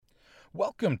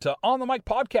Welcome to On the Mic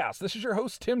Podcast. This is your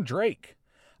host, Tim Drake.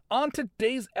 On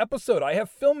today's episode, I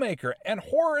have filmmaker and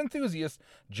horror enthusiast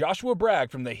Joshua Bragg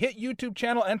from the hit YouTube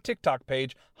channel and TikTok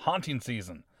page, Haunting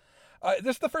Season.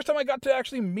 This is the first time I got to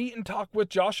actually meet and talk with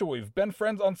Joshua. We've been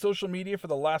friends on social media for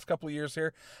the last couple of years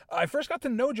here. I first got to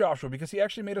know Joshua because he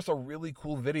actually made us a really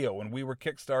cool video when we were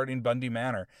kickstarting Bundy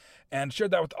Manor and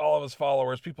shared that with all of his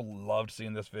followers. People loved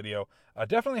seeing this video.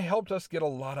 Definitely helped us get a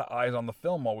lot of eyes on the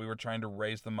film while we were trying to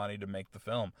raise the money to make the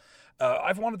film.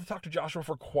 I've wanted to talk to Joshua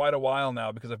for quite a while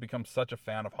now because I've become such a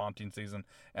fan of Haunting Season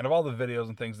and of all the videos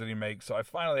and things that he makes. So I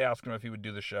finally asked him if he would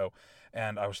do the show,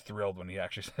 and I was thrilled when he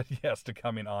actually said yes to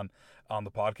coming on the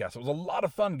podcast. It was a lot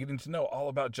of fun getting to know all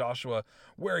about Joshua,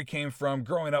 where he came from,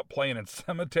 growing up playing in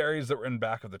cemeteries that were in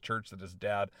back of the church that his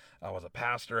dad was a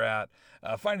pastor at,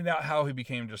 finding out how he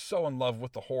became just so in love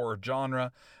with the horror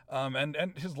genre, and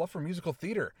his love for musical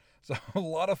theater. So a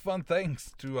lot of fun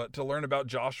things to learn about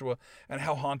Joshua and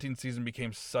how Haunting Season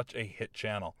became such a hit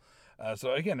channel.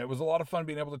 So again, it was a lot of fun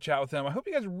being able to chat with him. I hope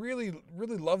you guys really,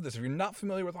 really love this. If you're not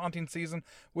familiar with Haunting Season,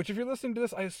 which if you're listening to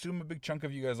this, I assume a big chunk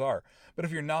of you guys are. But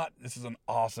if you're not, this is an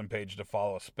awesome page to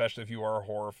follow, especially if you are a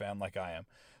horror fan like I am.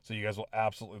 So you guys will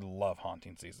absolutely love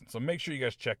Haunting Season. So make sure you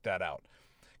guys check that out.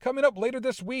 Coming up later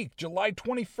this week, July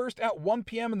 21st at 1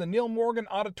 p.m. in the Neil Morgan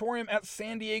Auditorium at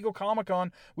San Diego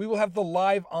Comic-Con, we will have the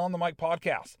live On the Mic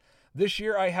podcast. This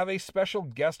year, I have a special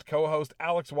guest co-host,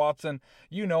 Alex Watson.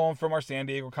 You know him from our San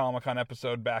Diego Comic-Con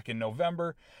episode back in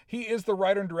November. He is the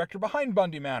writer and director behind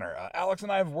Bundy Manor. Alex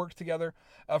and I have worked together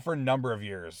for a number of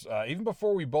years. Even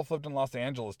before we both lived in Los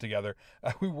Angeles together,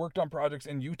 we worked on projects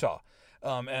in Utah.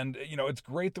 And, you know, it's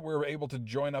great that we were able to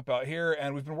join up out here,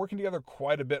 and we've been working together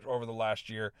quite a bit over the last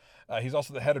year. He's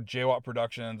also the head of JWAT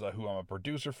Productions, who I'm a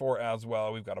producer for as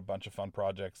well. We've got a bunch of fun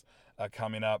projects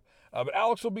coming up. But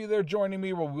Alex will be there joining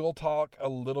me where we'll talk a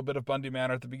little bit of Bundy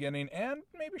Manor at the beginning and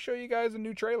maybe show you guys a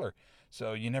new trailer.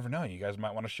 So you never know. You guys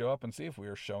might want to show up and see if we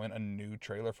are showing a new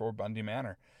trailer for Bundy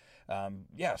Manor.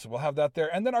 So we'll have that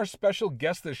there. And then our special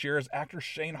guest this year is actor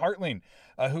Shane Hartling,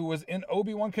 who was in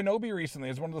Obi-Wan Kenobi recently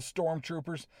as one of the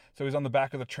stormtroopers. So he's on the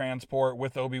back of the transport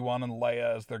with Obi-Wan and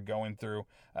Leia as they're going through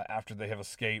after they have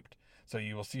escaped. So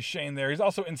you will see Shane there. He's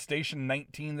also in Station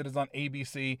 19 that is on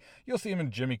ABC. You'll see him in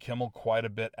Jimmy Kimmel quite a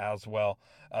bit as well.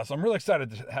 So I'm really excited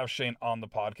to have Shane on the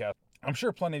podcast. I'm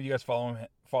sure plenty of you guys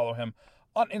follow him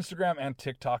on Instagram and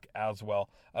TikTok as well.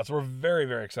 So we're very,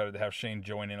 very excited to have Shane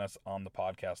joining us on the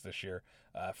podcast this year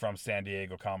from San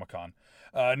Diego Comic-Con.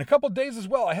 In a couple of days as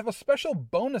well, I have a special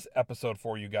bonus episode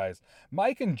for you guys.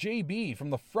 Mike and JB from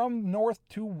the From North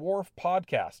to Wharf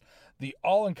podcast, the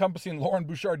all-encompassing Lauren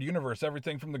Bouchard universe,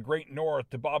 everything from the Great North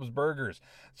to Bob's Burgers.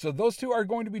 So those two are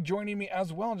going to be joining me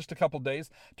as well in just a couple of days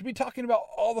to be talking about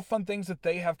all the fun things that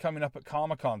they have coming up at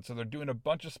Comic-Con. So they're doing a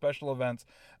bunch of special events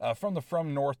from the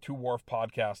From North to Wharf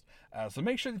podcast. So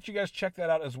make sure that you guys check that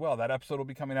out as well. That episode will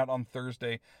be coming out on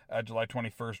Thursday, July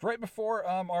 21st, right before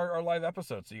our live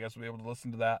episode. So you guys will be able to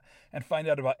listen to that and find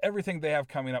out about everything they have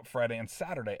coming up Friday and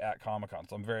Saturday at Comic-Con.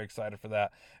 So I'm very excited for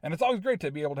that. And it's always great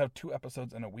to be able to have 2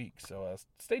 episodes in a week. So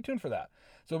stay tuned for that.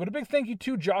 But a big thank you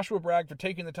to Joshua Bragg for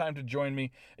taking the time to join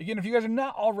me. Again, if you guys are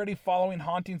not already following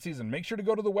Haunting Season, make sure to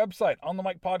go to the website,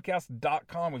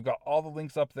 onthemicpodcast.com. We've got all the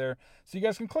links up there. So you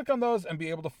guys can click on those and be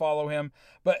able to follow him.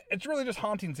 But it's really just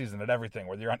Haunting Season at everything,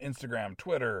 whether you're on Instagram,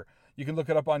 Twitter, you can look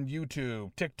it up on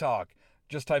YouTube, TikTok.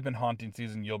 Just type in Haunting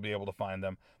Season, you'll be able to find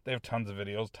them. They have tons of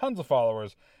videos, tons of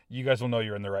followers. You guys will know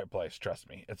you're in the right place, trust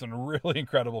me. It's a really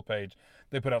incredible page.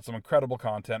 They put out some incredible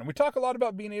content. And we talk a lot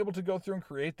about being able to go through and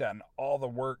create that and all the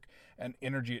work and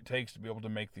energy it takes to be able to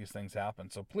make these things happen.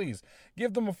 So please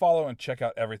give them a follow and check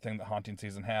out everything that Haunting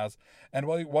Season has. And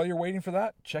while you're waiting for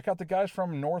that, check out the guys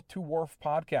from North to Wharf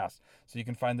podcast. So you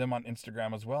can find them on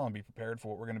Instagram as well and be prepared for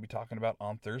what we're going to be talking about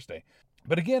on Thursday.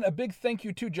 But again, a big thank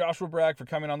you to Joshua Bragg for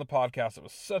coming on the podcast. It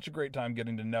was such a great time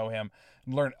getting to know him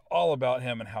and learn all about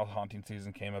him and how Haunting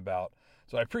Season came about.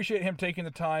 So I appreciate him taking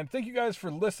the time. Thank you guys for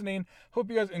listening.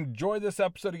 Hope you guys enjoyed this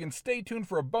episode. Again, stay tuned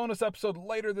for a bonus episode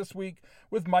later this week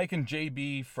with Mike and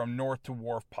JB from North to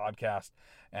Wharf podcast.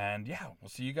 And yeah, we'll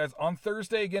see you guys on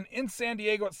Thursday again in San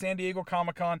Diego at San Diego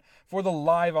Comic-Con for the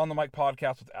live On the Mic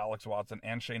podcast with Alex Watson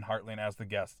and Shane Hartling as the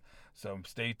guests. So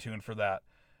stay tuned for that.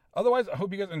 Otherwise, I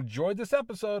hope you guys enjoyed this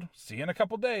episode. See you in a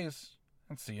couple days,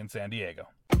 and see you in San Diego.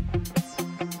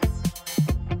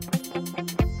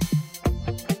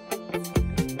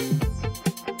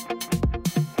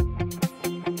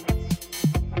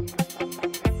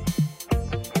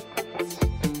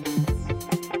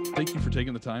 Thank you for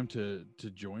taking the time to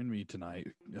join me tonight.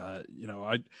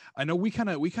 I know we kind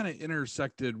of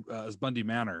intersected as Bundy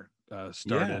Manor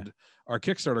started our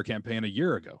Kickstarter campaign a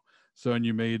year ago. So, and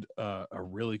you made a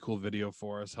really cool video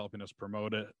for us, helping us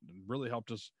promote it, and really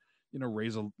helped us,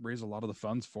 raise a lot of the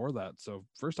funds for that. So,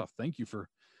 first off, thank you for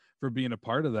being a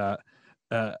part of that.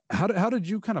 How did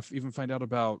you kind of even find out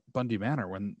about Bundy Manor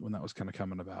when that was kind of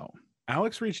coming about?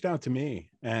 Alex reached out to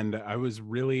me, and I was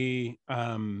really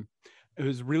it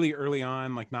was really early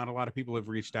on. Like, not a lot of people have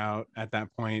reached out at that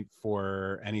point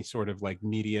for any sort of like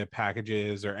media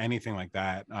packages or anything like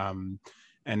that.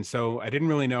 And so I didn't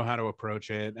really know how to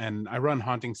approach it. And I run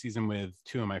Haunting Season with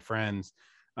two of my friends.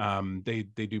 They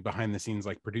do behind the scenes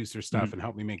like producer stuff and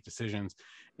help me make decisions.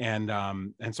 And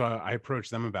so I approached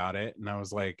them about it, and I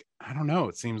was like, I don't know,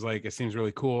 it seems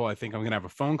really cool. I think I'm gonna have a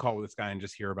phone call with this guy and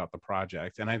just hear about the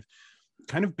project. And I've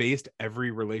kind of based every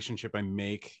relationship I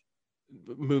make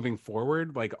moving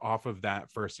forward like off of that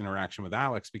first interaction with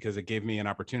Alex, because it gave me an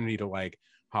opportunity to like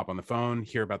hop on the phone,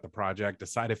 hear about the project,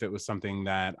 decide if it was something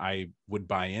that I would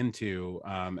buy into.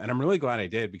 And I'm really glad I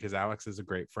did, because Alex is a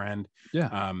great friend.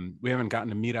 Yeah. We haven't gotten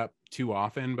to meet up too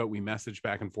often, but we message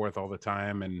back and forth all the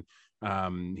time.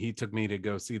 And he took me to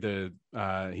go see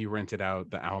he rented out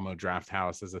the Alamo Draft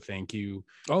House as a thank you.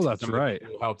 Oh, that's right.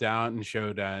 Who helped out and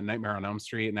showed Nightmare on Elm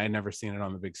Street, and I'd never seen it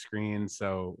on the big screen.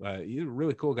 So he's a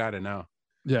really cool guy to know.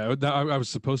 Yeah, I was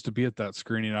supposed to be at that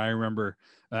screening. I remember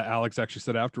Alex actually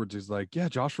said afterwards, he's like, "Yeah,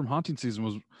 Josh from Haunting Season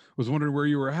was wondering where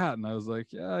you were at," and I was like,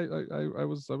 "Yeah, I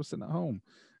was sitting at home."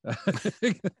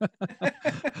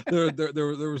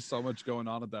 there was so much going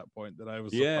on at that point that I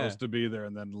was supposed to be there,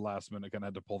 and then last minute kind of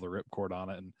had to pull the ripcord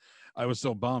on it, and I was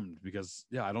so bummed because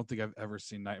I don't think I've ever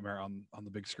seen Nightmare on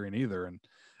the big screen either, and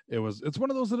it's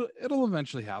one of those that it'll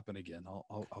eventually happen again.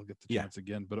 I'll get the chance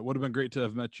again, but it would have been great to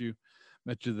have met you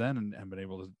then and been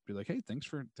able to be like, hey, thanks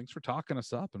for talking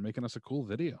us up and making us a cool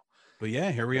video. But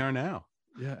yeah, here we are now.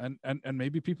 Yeah, and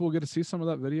maybe people will get to see some of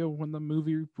that video when the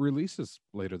movie releases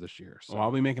later this year. So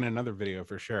I'll be making another video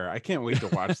for sure. I can't wait to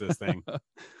watch this thing.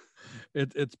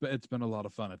 It's been a lot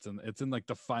of fun. It's in like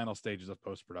the final stages of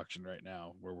post-production right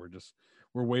now, where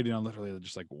we're waiting on literally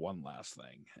just like one last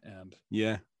thing, and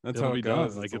that's how it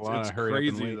goes. Like it's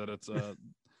crazy that it's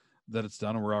that it's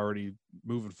done, and we're already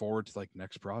moving forward to like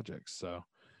next projects. So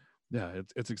yeah,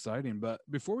 it's exciting. But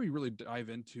before we really dive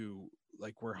into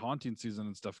like where Haunting Season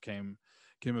and stuff came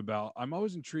about, I'm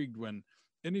always intrigued when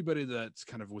anybody that's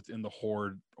kind of within the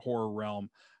horror realm,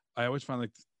 I always find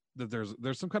like that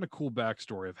there's some kind of cool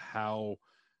backstory of how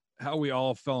we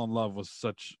all fell in love with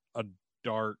such a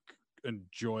dark,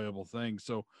 enjoyable thing.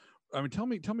 So I mean, tell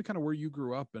me kind of where you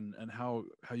grew up and how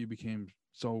you became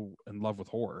so in love with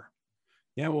horror.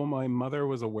 Yeah, well, my mother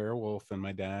was a werewolf and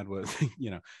my dad was,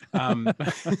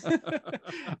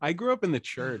 I grew up in the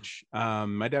church.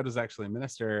 My dad was actually a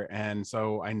minister. And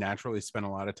so I naturally spent a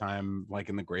lot of time like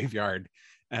in the graveyard.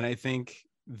 And I think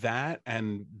that,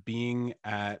 and being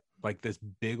at like this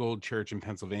big old church in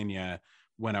Pennsylvania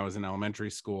when I was in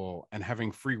elementary school, and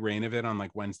having free reign of it on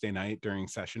like Wednesday night during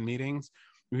session meetings,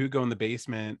 we would go in the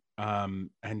basement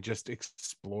and just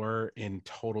explore in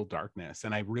total darkness.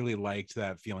 And I really liked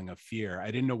that feeling of fear. I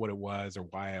didn't know what it was or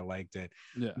why I liked it.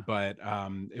 Yeah. But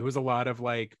it was a lot of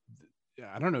like,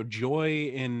 I don't know,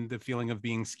 joy in the feeling of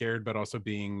being scared, but also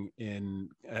being in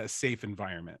a safe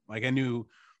environment. Like I knew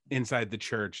inside the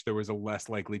church, there was a less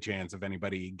likely chance of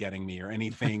anybody getting me or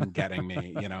anything getting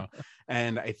me,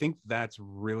 And I think that's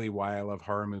really why I love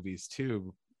horror movies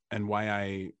too, and why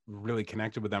I really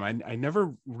connected with them. I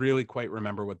never really quite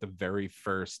remember what the very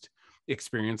first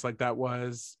experience like that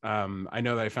was. I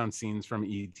know that I found scenes from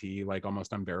E.T. like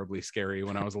almost unbearably scary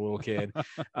when I was a little kid.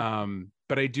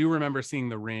 But I do remember seeing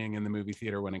The Ring in the movie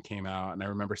theater when it came out. And I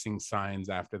remember seeing Signs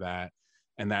after that.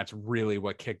 And that's really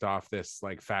what kicked off this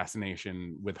like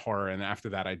fascination with horror. And after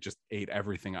that, I just ate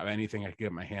everything up, anything I could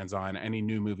get my hands on, any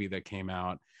new movie that came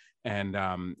out. And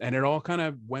it all kind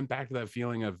of went back to that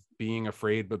feeling of being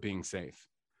afraid but being safe.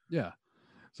 Yeah.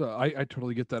 So I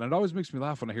totally get that. And it always makes me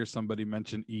laugh when I hear somebody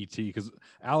mention E.T. because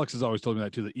Alex has always told me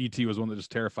that too, that E.T. was one that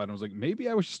just terrified him. I was like, maybe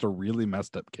I was just a really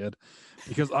messed up kid,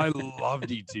 because I loved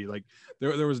E.T. Like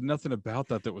there was nothing about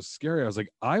that was scary. I was like,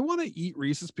 I want to eat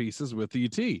Reese's Pieces with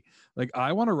E.T. Like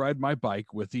I want to ride my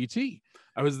bike with E.T.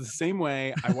 I was the same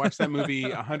way. I watched that movie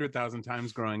 100,000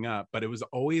 times growing up, but it was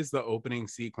always the opening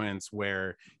sequence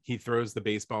where he throws the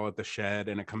baseball at the shed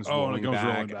and it comes rolling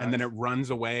back, and then it runs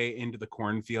away into the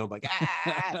cornfield. Like,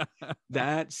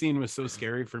 that scene was so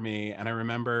scary for me. And I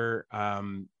remember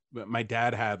my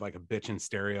dad had like a bitchin'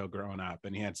 stereo growing up,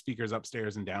 and he had speakers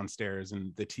upstairs and downstairs,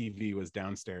 and the TV was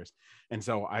downstairs. And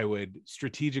so I would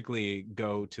strategically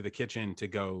go to the kitchen to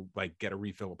go like get a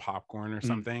refill of popcorn or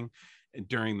something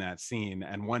during that scene.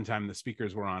 And one time the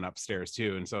speakers were on upstairs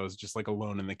too, and so I was just like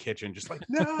alone in the kitchen, just like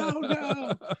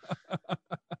no.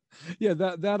 Yeah,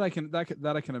 that I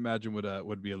can imagine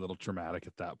would be a little traumatic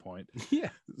at that point. Yeah.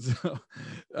 So,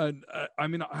 I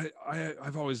mean,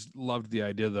 I've always loved the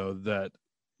idea though that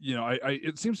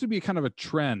it seems to be kind of a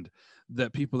trend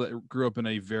that people that grew up in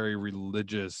a very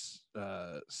religious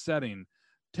setting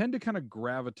tend to kind of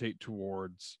gravitate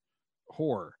towards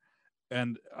horror,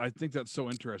 and I think that's so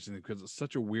interesting because it's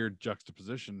such a weird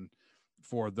juxtaposition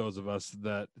for those of us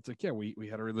that it's like, yeah, we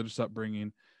had a religious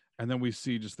upbringing, and then we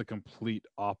see just the complete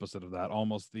opposite of that,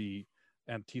 almost the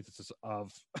antithesis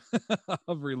of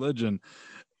of religion,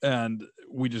 and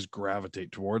we just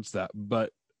gravitate towards that.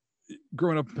 But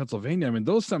growing up in Pennsylvania, I mean,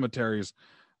 those cemeteries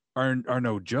are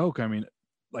no joke. I mean,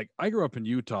 like, I grew up in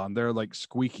Utah, and they're like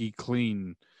squeaky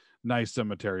clean, nice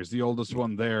cemeteries. The oldest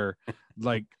one there,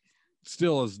 like,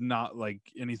 still is not like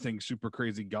anything super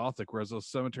crazy gothic, whereas those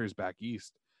cemeteries back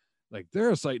east, like, they're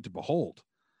a sight to behold.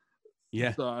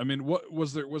 Yeah. So, I mean, what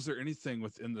was there anything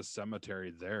within the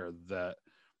cemetery there that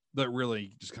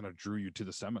really just kind of drew you to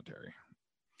the cemetery?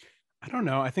 I don't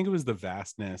know. I think it was the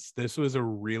vastness. This was a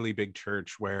really big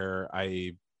church where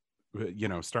I,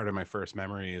 started my first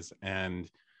memories,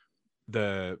 and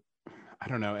I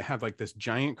don't know, it had like this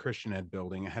giant Christian Ed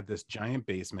building. It had this giant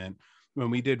basement. When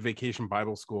we did Vacation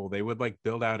Bible School, they would like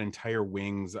build out entire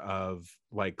wings of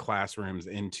like classrooms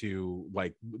into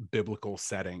like biblical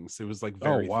settings. It was like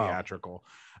very theatrical.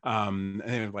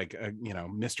 And like,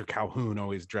 Mr. Calhoun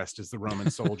always dressed as the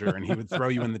Roman soldier, and he would throw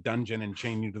you in the dungeon and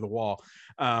chain you to the wall,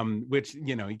 which,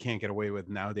 you can't get away with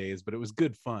nowadays, but it was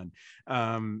good fun.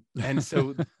 And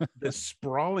so the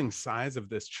sprawling size of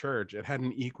this church, it had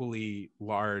an equally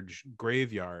large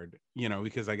graveyard,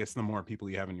 because I guess the more people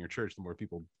you have in your church, the more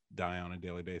people die on a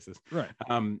daily basis. Right.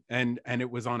 And it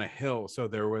was on a hill. So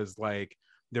there was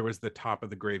the top of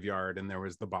the graveyard, and there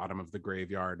was the bottom of the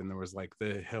graveyard, and there was like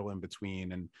the hill in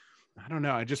between. And I don't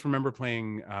know, I just remember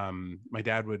playing, my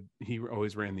dad he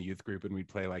always ran the youth group, and we'd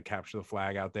play like Capture the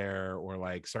Flag out there, or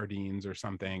like Sardines or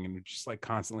something, and just like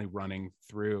constantly running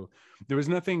through. There was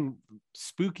nothing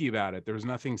spooky about it. There was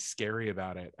nothing scary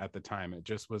about it at the time. It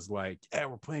just was like, yeah,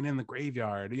 we're playing in the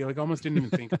graveyard. Like almost didn't even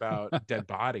think about dead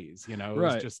bodies, It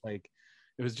Right.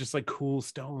 It was just like cool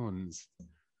stones.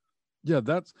 Yeah,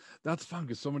 that's fun,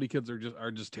 because so many kids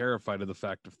are just terrified of the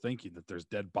fact of thinking that there's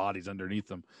dead bodies underneath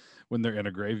them when they're in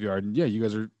a graveyard. And yeah, you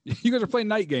guys are playing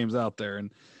night games out there,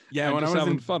 and yeah, when just I was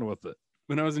having fun with it.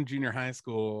 When I was in junior high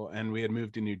school and we had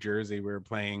moved to New Jersey, we were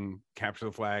playing Capture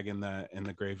the Flag in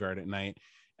the graveyard at night.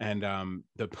 And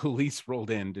the police rolled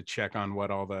in to check on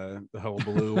what all the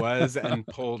hullabaloo was, and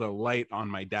pulled a light on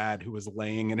my dad, who was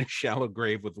laying in a shallow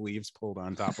grave with leaves pulled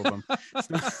on top of him.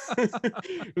 So,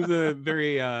 it was a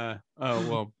very,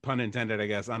 well, pun intended, I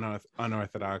guess,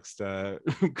 unorthodox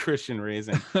Christian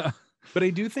raising. But I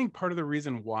do think part of the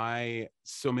reason why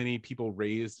so many people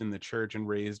raised in the church and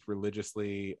raised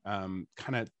religiously kind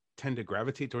of tend to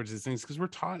gravitate towards these things, because we're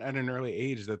taught at an early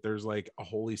age that there's like a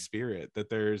Holy Spirit, that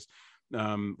there's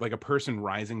like a person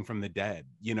rising from the dead,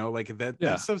 like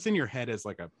that stuff's in your head as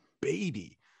like a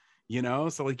baby,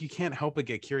 so like you can't help but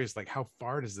get curious, like how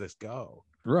far does this go?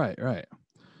 Right.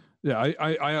 Yeah,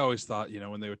 I always thought,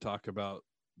 when they would talk about,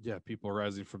 people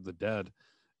rising from the dead,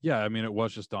 I mean, it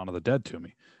was just Dawn of the Dead to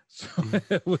me. So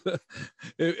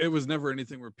it was never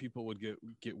anything where people would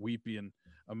get weepy and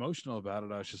emotional about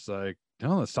it. I was just like,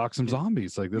 no, let's talk some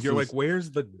zombies. Like, this. You're like,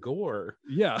 where's the gore?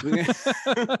 Yeah.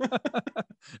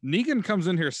 Negan comes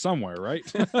in here somewhere, right?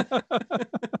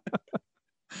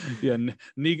 Yeah,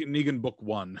 Negan book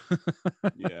 1.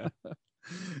 Yeah.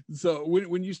 So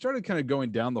when you started kind of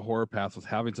going down the horror path with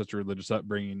having such a religious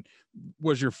upbringing,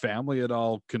 was your family at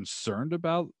all concerned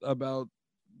about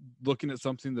looking at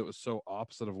something that was so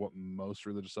opposite of what most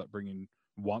religious upbringing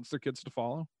wants their kids to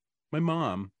follow?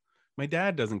 My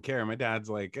dad doesn't care. My dad's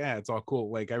like, yeah, it's all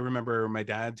cool. Like, I remember my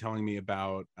dad telling me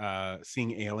about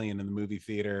seeing Alien in the movie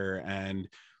theater, and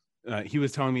he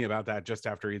was telling me about that just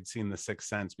after he'd seen The Sixth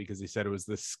Sense, because he said it was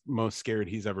the most scared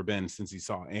he's ever been since he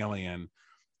saw Alien.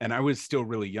 And I was still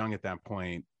really young at that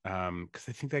point, because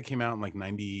I think that came out in like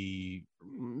mid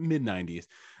 90s.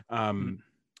 And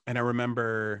I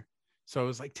remember, so I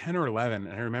was like 10 or 11,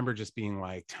 and I remember just being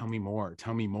like, tell me more,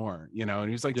 and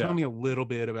he was like, tell me a little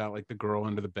bit about like the girl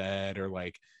under the bed, or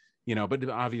like, but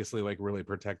obviously like really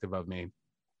protective of me.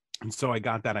 And so I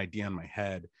got that idea in my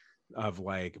head of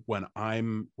like, when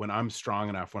I'm strong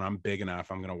enough, when I'm big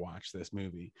enough, I'm going to watch this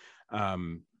movie.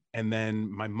 And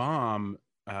then my mom,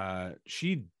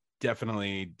 she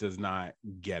definitely does not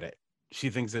get it. she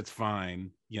thinks it's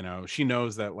fine. You know, she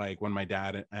knows that like when my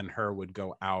dad and her would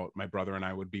go out, my brother and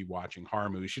I would be watching horror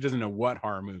movies. She doesn't know what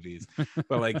horror movies,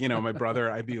 but like, you know, my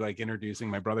brother, I'd be like introducing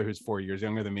my brother, who's 4 years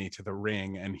younger than me, to The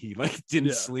Ring, and he like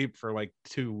didn't sleep for like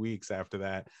 2 weeks after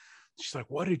that. She's like,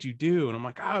 "What did you do?" And I'm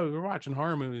like, "Oh, we're watching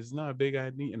horror movies. It's not a big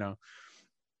idea, you know."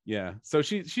 Yeah, so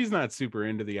she's not super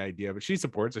into the idea, but she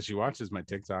supports it. She watches my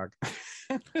TikTok.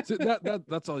 So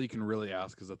that's all you can really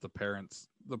ask, is that the parents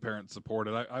support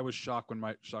it. I was shocked when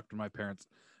my parents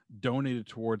donated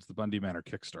towards the Bundy Manor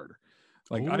Kickstarter.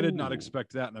 Like, I did not Ooh.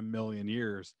 expect that in a million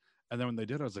years. And then when they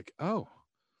did, I was like, oh,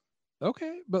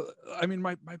 okay. But I mean,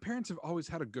 my parents have always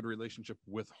had a good relationship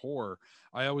with horror.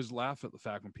 I always laugh at the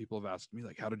fact when people have asked me,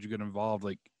 like, how did you get involved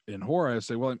like in horror? I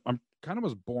say, well, I'm kind of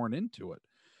was born into it,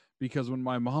 because when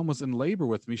my mom was in labor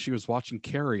with me, she was watching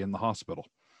Carrie in the hospital.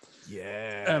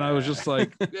 Yeah. And I was just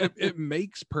like, it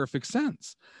makes perfect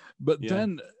sense. But Yeah.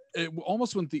 then it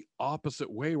almost went the opposite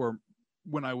way, where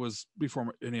when I was,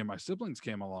 before any of my siblings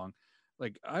came along,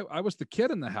 like I was the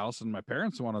kid in the house and my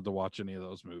parents wanted to watch any of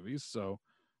those movies. So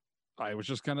I was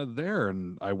just kind of there,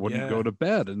 and I wouldn't go to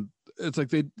bed. And it's like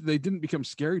they didn't become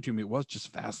scary to me. It was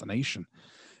just fascination.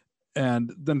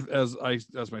 And then as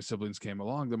my siblings came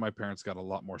along, then my parents got a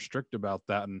lot more strict about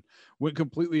that and went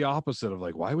completely opposite of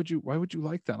like, why would you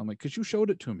like that? I'm like, because you showed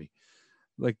it to me.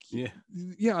 Like,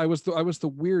 yeah, I was the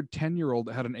weird 10-year-old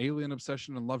that had an alien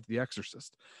obsession and loved The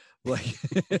Exorcist. Like,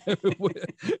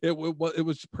 it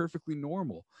was perfectly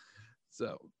normal.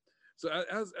 So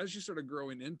as you started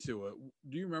growing into it,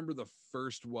 do you remember the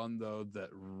first one though that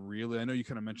really, I know you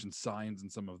kind of mentioned Signs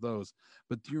and some of those,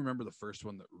 but do you remember the first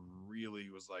one that really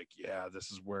was like, yeah,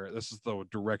 this is the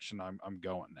direction I'm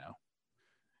going now?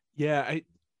 Yeah,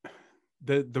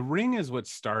 the Ring is what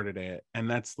started it, and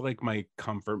that's like my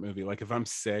comfort movie. Like if I'm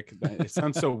sick, it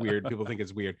sounds so weird, people think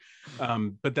it's weird,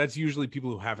 but that's usually people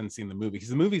who haven't seen the movie, because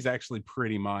the movie's actually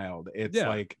pretty mild. It's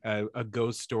like a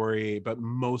ghost story, but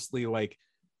mostly like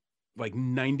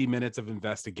 90 minutes of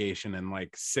investigation and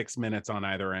like 6 minutes on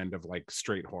either end of like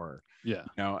straight horror. Yeah.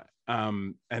 You know,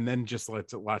 and then just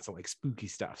lots of like spooky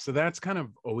stuff. So that's kind of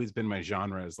always been my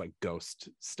genre, is like ghost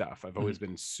stuff. I've always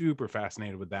been super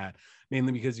fascinated with that,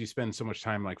 mainly because you spend so much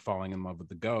time like falling in love with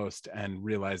the ghost and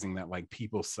realizing that like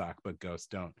people suck but ghosts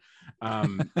don't.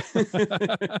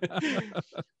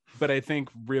 But I think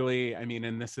really, I mean,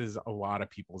 and this is a lot of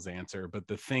people's answer, but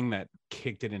the thing that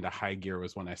kicked it into high gear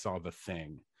was when I saw The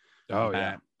Thing. Oh,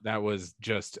 yeah. That was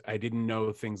just, I didn't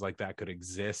know things like that could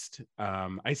exist.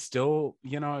 I still,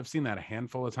 you know, I've seen that a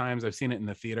handful of times. I've seen it in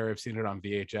the theater. I've seen it on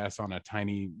VHS on a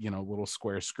tiny, you know, little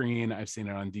square screen. I've seen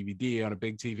it on DVD on a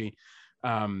big TV.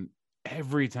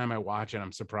 Every time I watch it,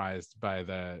 I'm surprised by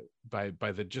the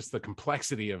just the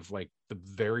complexity of like the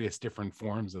various different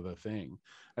forms of The Thing.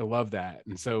 I love that.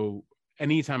 And so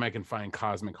anytime I can find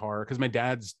cosmic horror, because my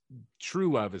dad's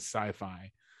true love is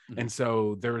sci-fi. And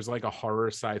so there's like a horror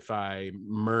sci-fi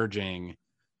merging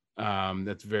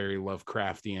that's very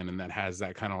Lovecraftian, and that has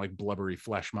that kind of like blubbery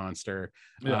flesh monster.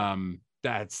 Yeah.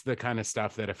 That's the kind of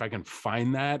stuff that if I can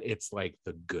find that, it's like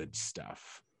the good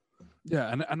stuff.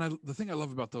 Yeah, and the thing I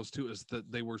love about those two is that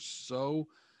they were so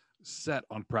set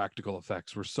on practical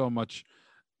effects. Where so much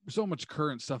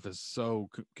current stuff is so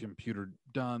computer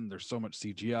done. There's so much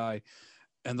CGI,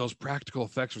 and those practical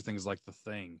effects are things like The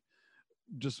Thing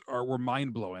just were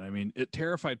mind-blowing. I mean, it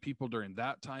terrified people during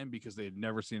that time because they had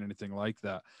never seen anything like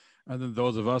that. And then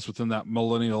those of us within that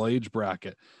millennial age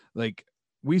bracket, like,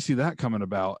 we see that coming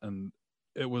about, and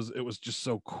it was just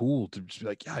so cool to just be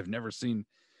like, yeah, I've never seen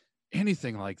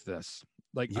anything like this.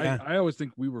 Like, I always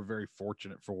think we were very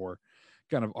fortunate for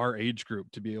kind of our age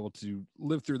group to be able to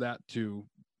live through that to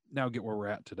now get where we're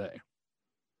at today.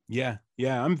 Yeah,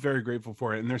 I'm very grateful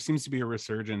for it. And there seems to be a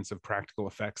resurgence of practical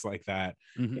effects like that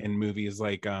in movies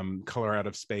like Color Out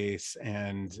of Space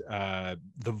and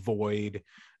The Void.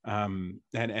 And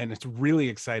it's really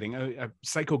exciting.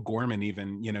 Psycho Gorman,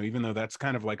 even, you know, even though that's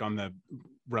kind of like on the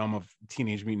realm of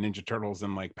Teenage Mutant Ninja Turtles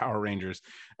and like Power Rangers,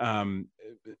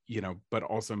 you know, but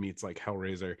also meets like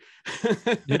Hellraiser.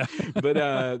 Yeah.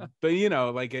 but you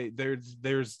know, like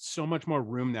there's so much more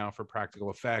room now for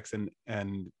practical effects,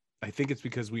 and I think it's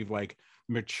because we've like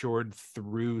matured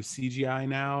through CGI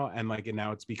now, and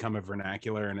now it's become a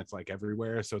vernacular and it's like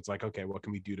everywhere. So it's like, okay, what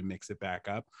can we do to mix it back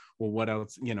up? Well, what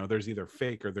else? You know, there's either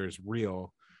fake or there's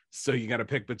real. So you got to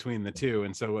pick between the two.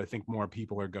 And so I think more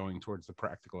people are going towards the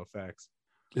practical effects.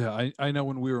 Yeah, I know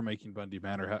when we were making Bundy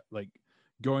Manor, like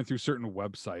going through certain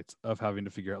websites of having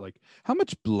to figure out like how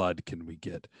much blood can we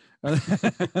get, and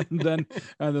then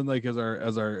like as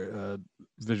our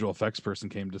visual effects person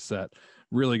came to set,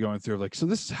 really going through like, so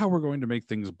this is how we're going to make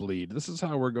things bleed. This is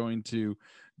how we're going to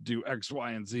do X,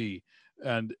 Y, and Z.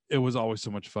 And it was always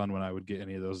so much fun when I would get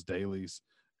any of those dailies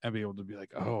and be able to be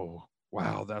like, oh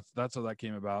wow, that's how that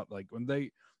came about. Like when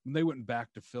they went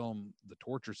back to film the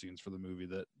torture scenes for the movie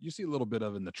that you see a little bit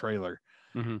of in the trailer,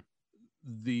 Mm-hmm.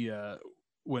 the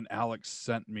when Alex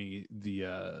sent me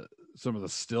the some of the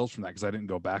stills from that, because I didn't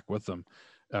go back with them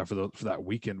for that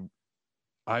weekend,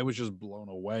 I was just blown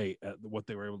away at what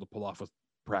they were able to pull off with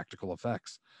practical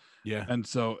effects. Yeah. And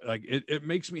so like it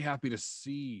makes me happy to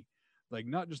see, like,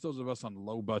 not just those of us on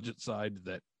low budget side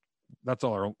that's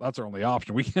our only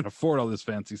option. We can't afford all this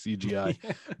fancy CGI,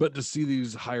 Yeah. but to see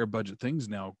these higher budget things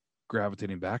now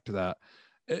gravitating back to that,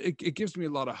 it gives me a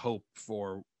lot of hope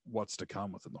for what's to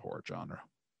come within the horror genre.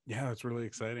 Yeah, that's really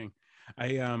exciting.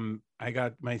 I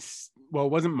got well,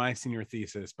 it wasn't my senior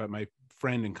thesis, but my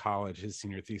friend in college, his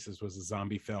senior thesis was a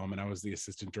zombie film, and I was the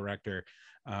assistant director.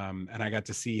 And I got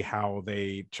to see how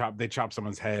they chop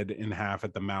someone's head in half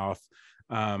at the mouth.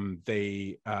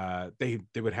 They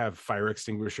would have fire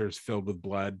extinguishers filled with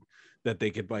blood that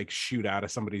they could like shoot out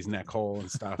of somebody's neck hole and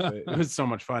stuff. It was so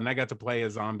much fun. I got to play a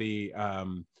zombie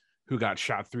who got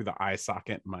shot through the eye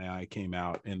socket. My eye came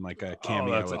out in like a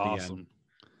cameo that's at awesome.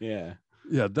 the end.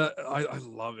 Yeah. That I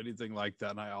love anything like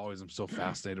that, and I always am so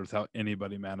fascinated with how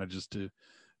anybody manages to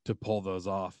pull those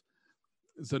off.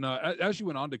 So now, as you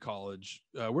went on to college,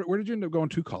 where did you end up going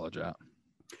to college at?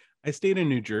 I stayed in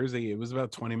New Jersey. It was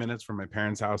about 20 minutes from my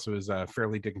parents' house. It was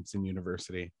Fairleigh Dickinson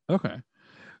University. Okay.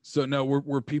 So now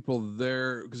were people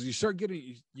there, because you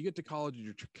get to college and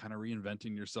you're kind of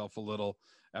reinventing yourself a little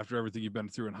after everything you've been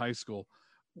through in high school.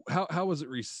 How was it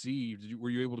received? Were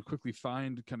you able to quickly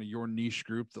find kind of your niche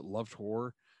group that loved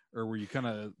horror, or were you kind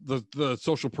of the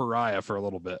social pariah for a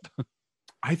little bit?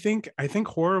 I think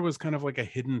horror was kind of like a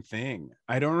hidden thing.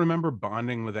 I don't remember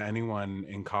bonding with anyone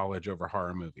in college over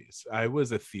horror movies. I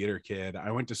was a theater kid.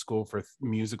 I went to school for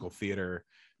musical theater.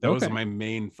 That was my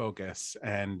main focus,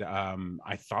 and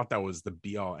I thought that was the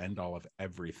be all end all of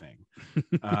everything,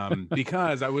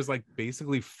 because I was like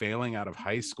basically failing out of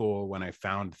high school when I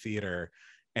found theater.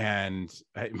 And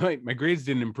my grades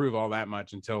didn't improve all that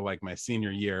much until like my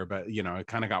senior year, but it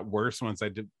kind of got worse once I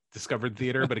discovered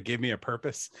theater, but it gave me a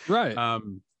purpose. Right.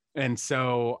 And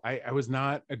so I was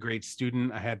not a great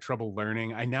student. I had trouble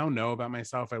learning. I now know about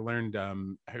myself. I learned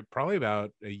probably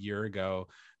about a year ago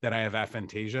that I have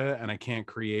aphantasia and I can't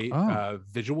create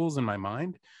visuals in my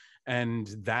mind. And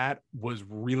that was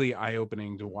really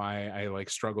eye-opening to why I like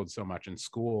struggled so much in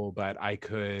school, but I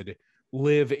could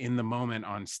live in the moment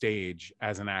on stage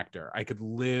as an actor. I could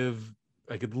live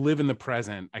in the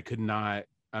present. I could not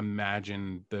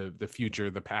imagine the future,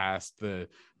 the past, the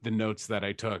notes that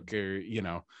I took, or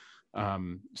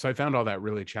so I found all that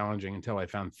really challenging until I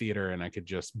found theater and I could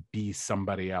just be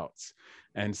somebody else.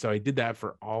 And so I did that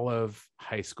for all of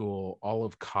high school, all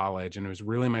of college, and it was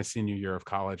really my senior year of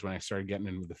college when I started getting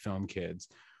in with the film kids.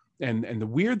 And the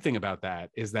weird thing about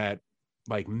that is that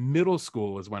like middle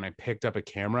school is when I picked up a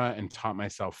camera and taught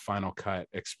myself Final Cut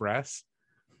Express.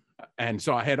 And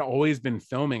so I had always been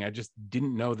filming. I just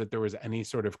didn't know that there was any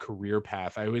sort of career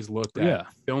path. I always looked at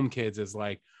film kids as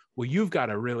like, well, you've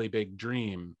got a really big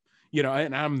dream,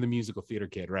 and I'm the musical theater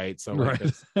kid, right? So like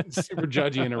it's super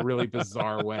judgy in a really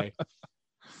bizarre way.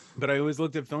 But I always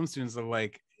looked at film students of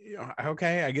like,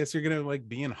 okay, I guess you're gonna like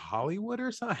be in Hollywood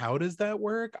or something. How does that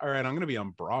work? All right, I'm gonna be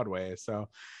on Broadway. So,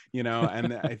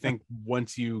 and I think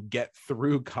once you get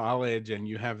through college and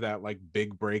you have that like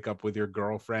big breakup with your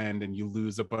girlfriend and you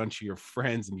lose a bunch of your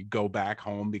friends and you go back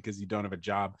home because you don't have a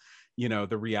job,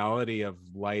 the reality of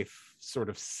life sort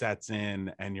of sets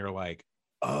in and you're like,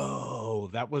 oh,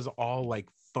 that was all like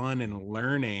fun and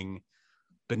learning.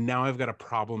 But now I've got a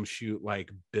problem shoot like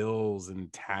bills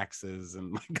and taxes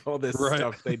and like all this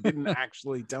stuff they didn't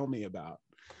actually tell me about.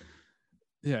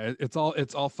 Yeah, it's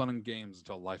all fun and games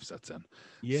until life sets in.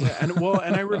 Yeah, and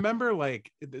I remember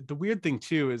like the weird thing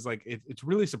too is like it's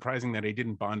really surprising that I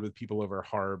didn't bond with people over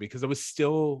horror because I was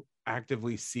still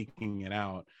actively seeking it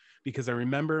out. Because I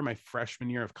remember my freshman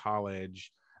year of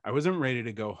college, I wasn't ready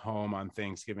to go home on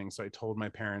Thanksgiving. So I told my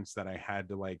parents that I had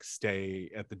to like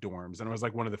stay at the dorms. And I was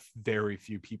like one of the very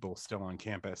few people still on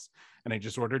campus. And I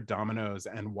just ordered Domino's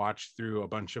and watched through a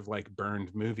bunch of like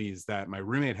burned movies that my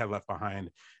roommate had left behind.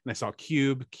 And I saw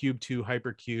Cube 2,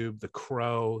 Hypercube, The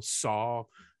Crow, Saw,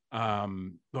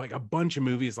 like a bunch of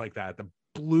movies like that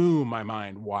blew my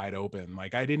mind wide open.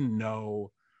 Like I didn't know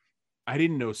I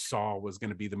didn't know Saw was going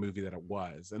to be the movie that it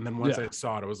was. And then once Yeah. I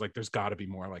saw it, I was like, there's got to be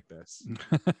more like this.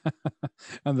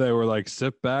 And they were like,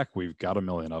 sit back, we've got a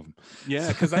million of them. Yeah,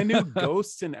 because I knew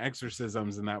ghosts and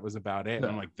exorcisms, and that was about it. And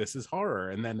I'm Yeah. like, this is horror.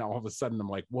 And then all of a sudden, I'm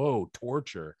like, whoa,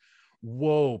 torture.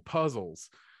 Whoa, puzzles.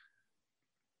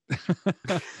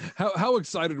 How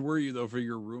excited were you though for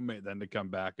your roommate then to come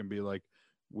back and be like,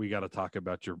 we got to talk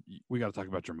about your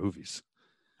movies?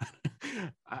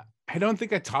 I don't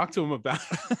think I talked to him about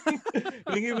it.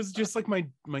 I think it was just like my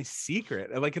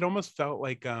secret. Like it almost felt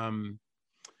like I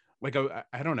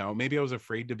don't know, maybe I was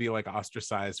afraid to be like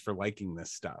ostracized for liking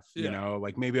this stuff, you know,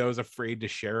 like maybe I was afraid to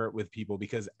share it with people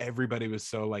because everybody was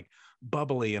so like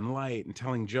bubbly and light and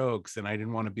telling jokes, and I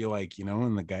didn't want to be like, you know,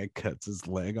 when the guy cuts his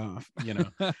leg off, you know.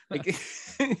 Like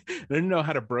I didn't know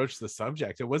how to broach the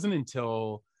subject. It wasn't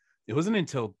until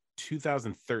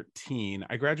 2013.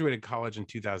 I graduated college in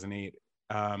 2008,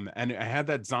 and I had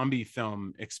that zombie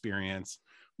film experience,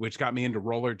 which got me into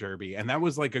roller derby. And that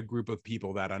was like a group of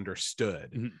people that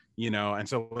understood, you know, and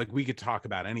so like we could talk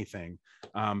about anything.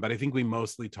 But I think we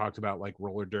mostly talked about like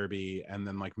roller derby and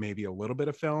then like maybe a little bit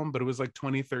of film. But it was like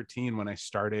 2013 when I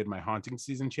started my Haunting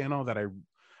Season channel that I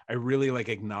really like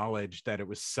acknowledged that it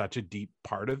was such a deep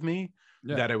part of me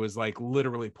that it was like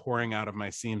literally pouring out of my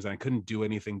seams, and I couldn't do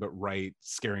anything but write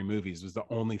scary movies. It was the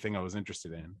only thing I was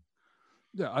interested in.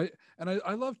 Yeah,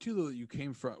 I love too though that you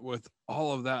came from with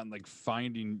all of that and like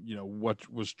finding, you know,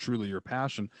 what was truly your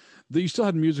passion, that you still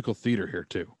had musical theater here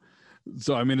too.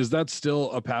 So I mean, is that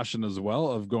still a passion as well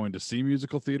of going to see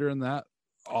musical theater and that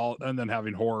all, and then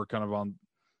having horror kind of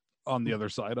on the other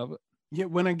side of it? Yeah,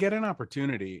 when I get an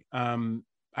opportunity,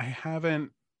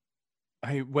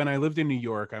 when I lived in New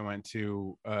York, I went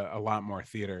to a lot more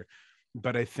theater,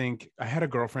 but I think I had a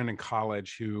girlfriend in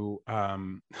college who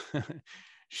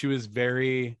she was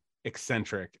very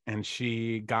eccentric, and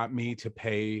she got me to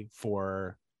pay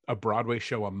for a Broadway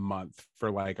show a month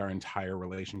for like our entire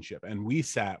relationship. And we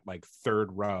sat like third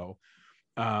row.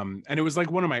 And it was like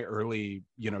one of my early,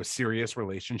 you know, serious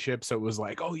relationships. So it was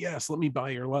like, oh yes, let me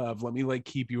buy your love. Let me like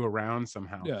keep you around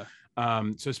somehow. Yeah.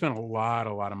 So I spent a lot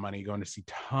of money going to see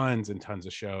tons and tons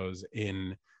of shows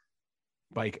in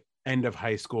like end of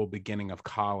high school, beginning of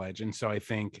college. And so I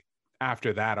think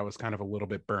after that, I was kind of a little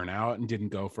bit burnt out and didn't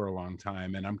go for a long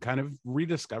time. And I'm kind of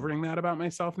rediscovering that about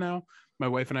myself now. My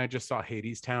wife and I just saw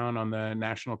Hadestown on the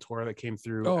national tour that came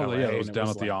through. Oh, LA, yeah, it was down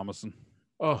at like, the Amazon.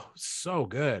 Oh, so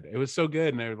good. It was so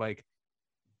good. And they're like,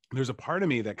 there's a part of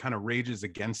me that kind of rages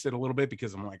against it a little bit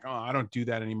because I'm like, oh, I don't do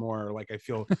that anymore. Or like I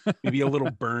feel maybe a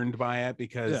little burned by it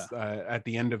because at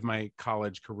the end of my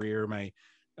college career, my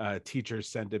teachers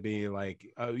said to me like,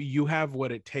 you have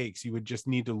what it takes. You would just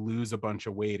need to lose a bunch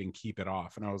of weight and keep it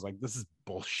off. And I was like, this is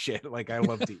bullshit. Like I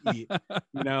love to eat,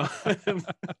 you know. I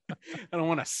don't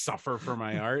want to suffer for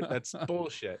my art. That's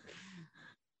bullshit.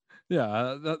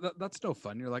 Yeah, that's no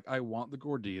fun. You're like, I want the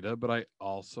gordita, but I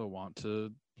also want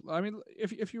to. I mean,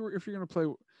 if you're gonna play,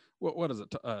 what is it,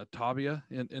 Tabia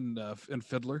in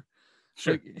Fiddler?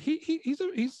 Sure. Like he's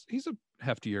a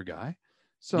heftier guy,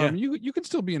 so Yeah. I mean, you can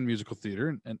still be in musical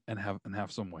theater and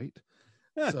have some weight.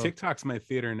 Yeah, So- TikTok's my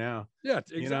theater now. Yeah,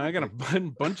 exactly. You know, I got a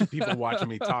bunch of people watching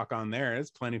me talk on there.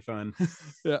 It's plenty fun.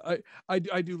 Yeah, I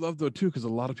do love though too, because a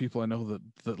lot of people I know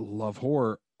that love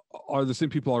horror are the same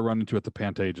people I run into at the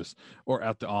Pantages or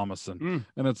at the Amazon.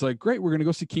 And it's like, great, we're gonna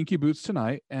go see Kinky Boots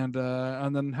tonight and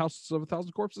then House of a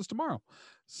Thousand Corpses tomorrow.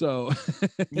 So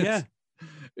Yeah.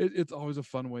 it's always a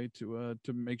fun way to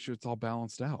make sure it's all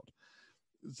balanced out.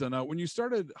 So now when you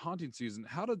started Haunting Season,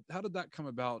 how did that come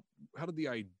about? How did the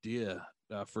idea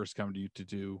first come to you to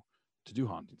do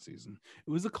Haunting Season? It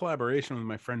was a collaboration with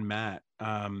my friend Matt.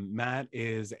 Matt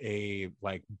is a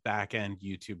like back end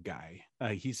YouTube guy.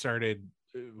 He started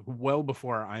well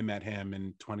before I met him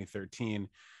in 2013,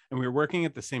 and we were working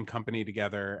at the same company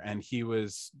together. And he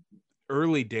was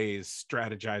early days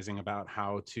strategizing about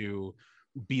how to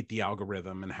beat the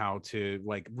algorithm and how to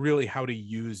like really how to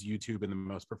use YouTube in the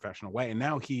most professional way. And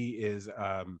now he is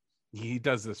he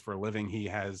does this for a living. He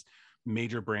has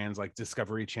major brands like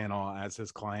Discovery Channel as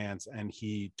his clients, and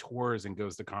he tours and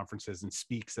goes to conferences and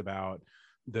speaks about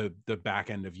the back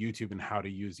end of YouTube and how to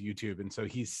use YouTube. And so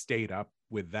he's stayed up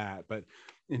with that. But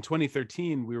in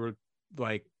 2013, we were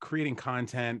like creating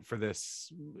content for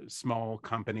this small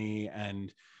company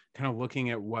and kind of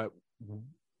looking at what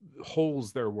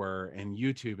holes there were in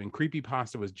YouTube, and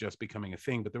creepypasta was just becoming a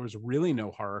thing, but there was really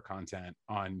no horror content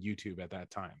on YouTube at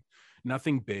that time.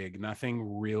 Nothing big,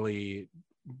 nothing really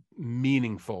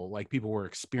meaningful. Like people were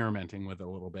experimenting with it a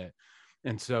little bit.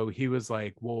 And so he was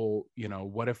like, well, you know,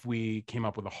 what if we came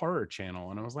up with a horror channel?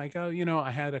 And I was like, oh, you know,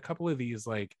 I had a couple of these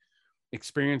like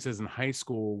experiences in high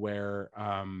school where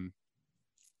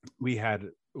we had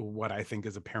what I think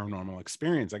is a paranormal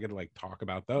experience. I could like talk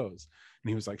about those. And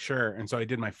he was like, sure. And so I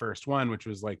did my first one, which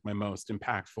was like my most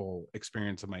impactful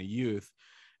experience of my youth.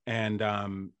 And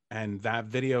that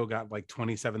video got like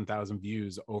 27,000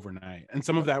 views overnight. And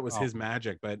some of that was his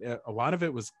magic, but a lot of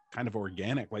it was kind of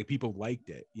organic. Like people liked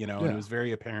it, you know, and it was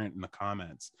very apparent in the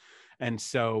comments. And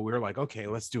so we were like, okay,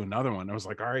 let's do another one. I was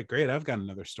like, all right, great. I've got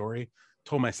another story.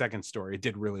 Told my second story. It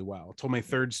did really well. Told my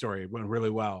third story. It went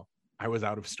really well. I was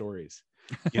out of stories,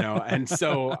 you know? And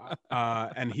so,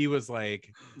 and he was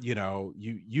like, you know,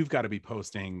 you've got to be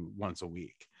posting once a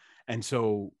week. And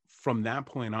so from that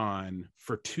point on,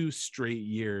 for 2 straight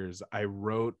years, I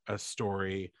wrote a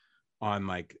story on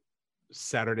like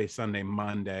Saturday, Sunday,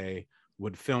 Monday,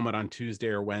 would film it on Tuesday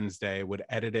or Wednesday, would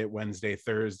edit it Wednesday,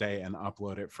 Thursday, and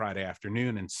upload it Friday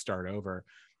afternoon and start over.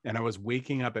 And I was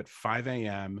waking up at 5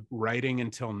 a.m., writing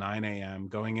until 9 a.m.,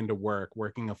 going into work,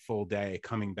 working a full day,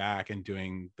 coming back and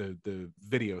doing the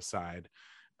video side.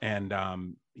 And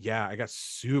yeah, I got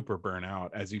super burnt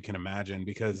out, as you can imagine,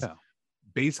 because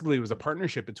basically it was a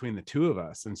partnership between the two of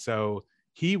us. And so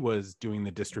he was doing the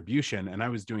distribution and I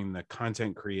was doing the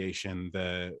content creation,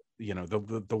 the, you know,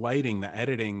 the lighting, the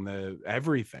editing, the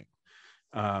everything.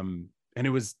 And it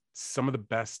was some of the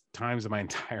best times of my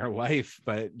entire life,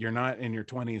 but you're not in your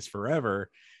 20s forever.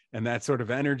 And that sort of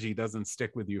energy doesn't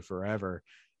stick with you forever.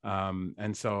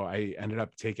 And so I ended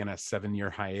up taking a 7-year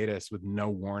hiatus with no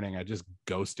warning. I just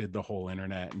ghosted the whole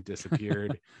internet and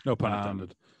disappeared. No pun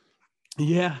intended.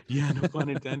 Yeah, no pun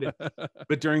intended.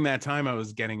 But during that time, I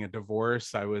was getting a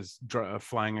divorce. I was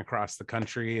flying across the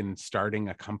country and starting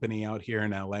a company out here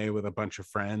in LA with a bunch of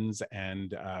friends,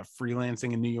 and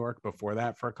freelancing in New York before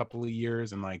that for a couple of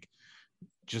years, and like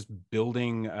just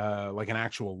building like an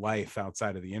actual life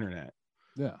outside of the internet.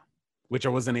 Yeah. Which I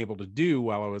wasn't able to do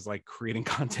while I was like creating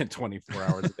content 24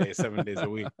 hours a day, 7 days a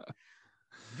week.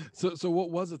 So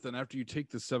what was it then after you take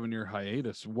the 7-year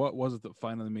hiatus? What was it that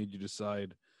finally made you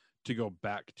decide to go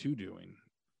back to doing?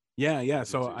 Yeah.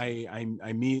 So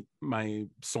I meet my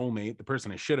soulmate, the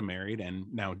person I should have married and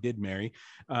now did marry.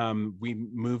 We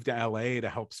moved to LA to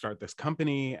help start this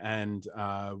company, and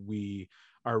we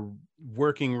are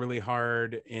working really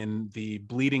hard in the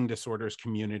bleeding disorders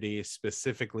community,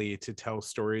 specifically to tell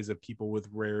stories of people with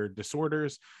rare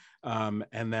disorders. And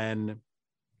then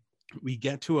we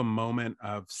get to a moment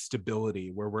of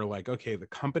stability where we're like, okay, the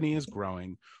company is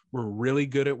growing. We're really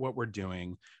good at what we're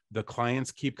doing. The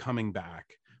clients keep coming back.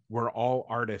 We're all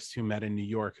artists who met in New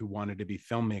York who wanted to be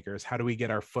filmmakers. How do we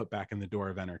get our foot back in the door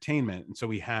of entertainment? And so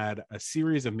we had a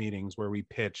series of meetings where we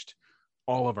pitched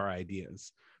all of our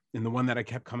ideas. And the one that I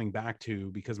kept coming back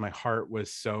to, because my heart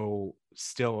was so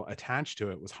still attached to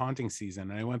it, was Haunting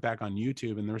Season. And I went back on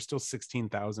YouTube and there were still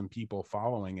 16,000 people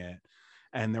following it.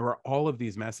 And there were all of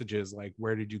these messages like,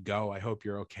 where did you go? I hope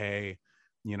you're okay.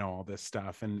 You know, all this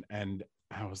stuff. And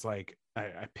I was like,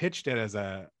 I pitched it as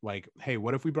a like, hey,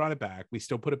 what if we brought it back? We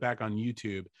still put it back on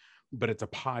YouTube, but it's a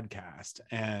podcast.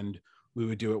 And we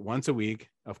would do it once a week,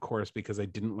 of course, because I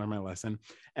didn't learn my lesson.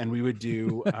 And we would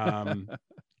do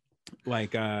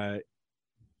like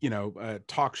you know, a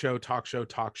talk show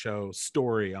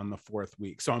story on the 4th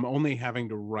week. So I'm only having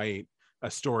to write a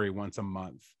story once a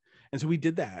month. And so we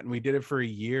did that, and we did it for a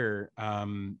year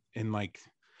in like,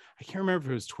 I can't remember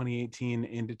if it was 2018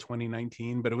 into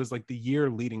 2019, but it was like the year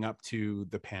leading up to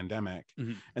the pandemic.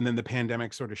 Mm-hmm. And then the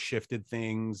pandemic sort of shifted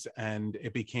things, and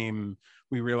it became,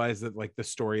 we realized that like the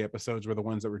story episodes were the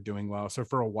ones that were doing well. So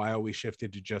for a while we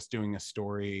shifted to just doing a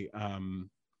story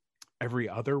every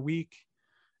other week.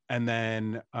 And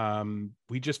then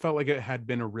we just felt like it had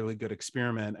been a really good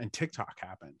experiment, and TikTok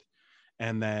happened.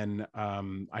 And then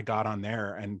I got on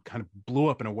there and kind of blew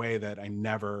up in a way that I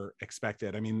never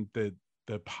expected. I mean, the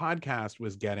podcast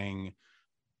was getting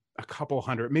a couple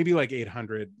hundred, maybe like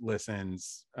 800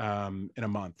 listens in a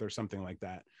month or something like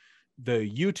that. The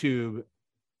YouTube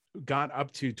got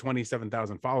up to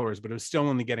 27,000 followers, but it was still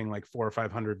only getting like 400 or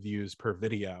 500 views per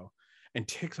video. And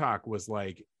TikTok was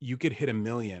like, you could hit 1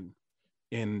 million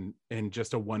in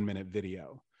just a 1-minute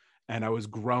video. And I was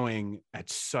growing at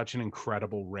such an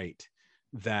incredible rate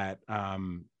that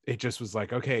it just was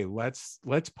like, okay, let's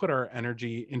put our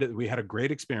energy into, we had a great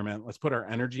experiment. Let's put our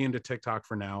energy into TikTok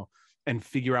for now and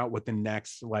figure out what the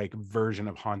next like version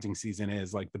of Haunting Season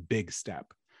is, like the big step.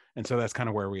 And so that's kind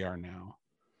of where we are now.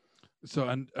 So,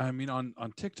 and I mean, on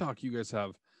TikTok, you guys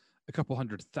have a couple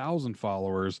 100,000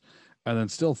 followers, and then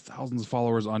still thousands of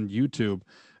followers on YouTube.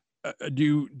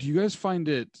 Do you guys find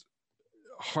it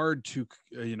hard to,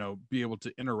 be able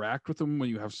to interact with them when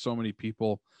you have so many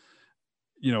people,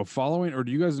 following, or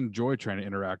do you guys enjoy trying to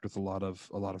interact with a lot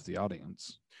of the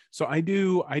audience? So I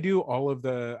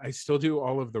still do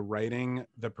all of the writing,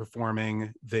 the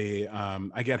performing,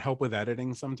 I get help with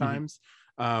editing sometimes.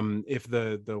 If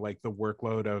the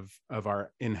workload of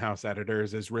our in-house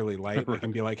editors is really light, I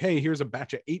can be like, hey, here's a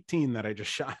batch of 18 that I just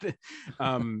shot.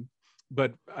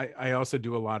 But I also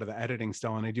do a lot of the editing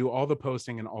still, and I do all the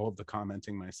posting and all of the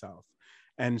commenting myself.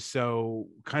 And so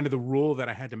kind of the rule that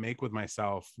I had to make with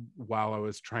myself while I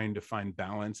was trying to find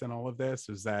balance in all of this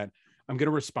is that I'm going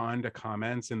to respond to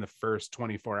comments in the first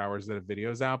 24 hours that a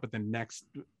video's out, but the next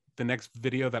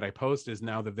video that I post is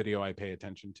now the video I pay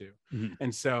attention to.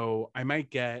 And so I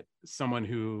might get someone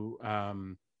who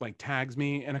tags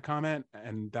me in a comment,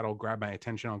 and that'll grab my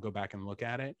attention. I'll go back and look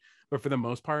at it. But for the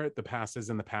most part, the past is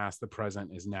in the past, the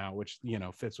present is now, which,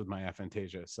 fits with my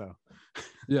aphantasia. So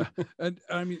yeah. And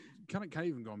I mean, kind of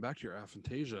even going back to your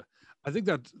aphantasia, I think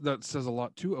that says a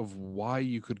lot too of why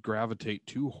you could gravitate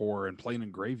to horror and playing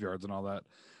in graveyards and all that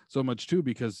so much too,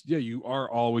 because you are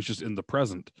always just in the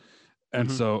present.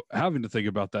 And so having to think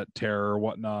about that terror or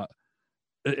whatnot,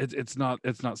 it's not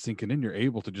sinking in. You're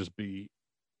able to just be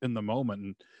in the moment.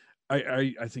 And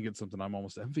I think it's something I'm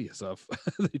almost envious of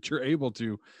that you're able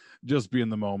to just be in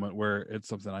the moment, where it's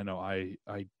something I know I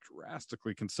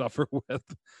drastically can suffer with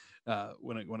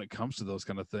when it comes to those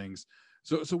kind of things.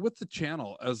 So with the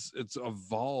channel, as it's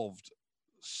evolved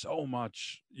so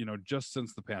much, just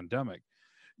since the pandemic,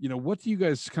 what do you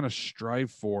guys kind of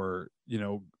strive for,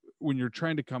 when you're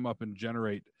trying to come up and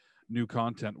generate new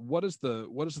content? What is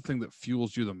the thing that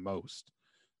fuels you the most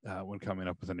when coming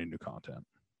up with any new content?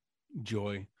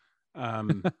 Joy.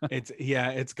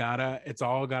 It's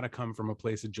all gotta come from a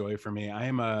place of joy for me.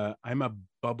 I'm a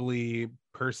bubbly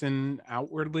person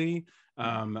outwardly.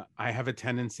 I have a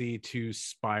tendency to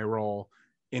spiral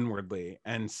inwardly,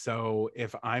 and so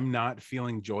if I'm not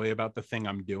feeling joy about the thing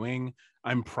I'm doing,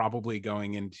 I'm probably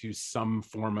going into some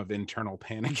form of internal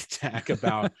panic attack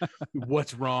about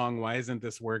what's wrong, why isn't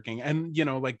this working? And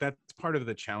that's part of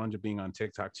the challenge of being on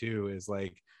TikTok too, is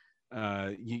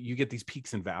you get these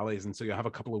peaks and valleys, and so you'll have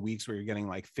a couple of weeks where you're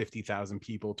getting 50,000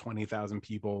 people, 20,000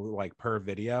 people per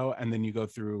video, and then you go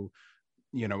through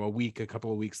a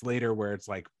couple of weeks later where it's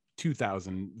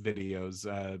 2,000 videos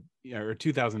or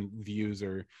 2,000 views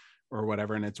or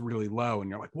whatever, and it's really low, and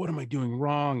you're like, what am I doing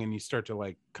wrong? And you start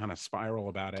to kind of spiral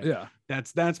about it. Yeah,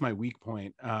 that's my weak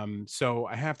point. So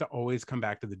I have to always come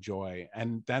back to the joy,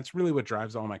 and that's really what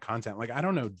drives all my content. I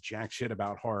don't know jack shit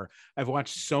about horror. I've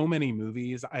watched so many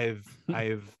movies.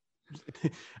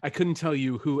 I couldn't tell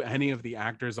you who any of the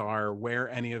actors are, where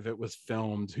any of it was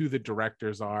filmed, who the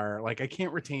directors are. I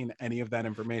can't retain any of that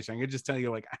information. I could just tell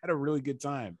you, I had a really good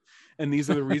time, and these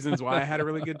are the reasons why I had a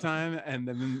really good time. And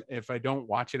then if I don't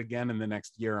watch it again in the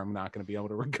next year, I'm not going to be able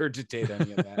to regurgitate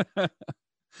any of that.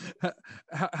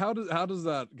 How does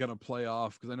that gonna play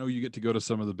off? Because I know you get to go to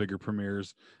some of the bigger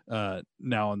premieres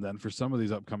now and then for some of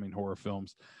these upcoming horror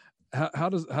films. How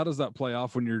does that play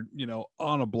off when you're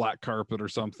on a black carpet or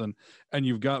something, and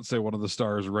you've got, say, one of the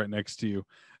stars right next to you?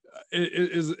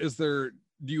 Is there,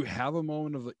 do you have a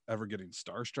moment of ever getting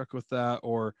starstruck with that,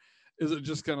 or is it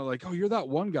just kind of oh, you're that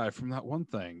one guy from that one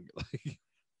thing?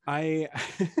 I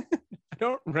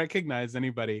don't recognize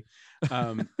anybody.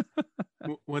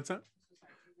 What's up?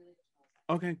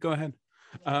 Okay, go ahead.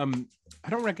 I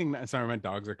don't recognize, sorry, my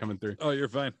dogs are coming through. Oh, you're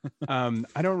fine.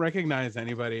 I don't recognize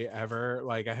anybody ever.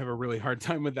 I have a really hard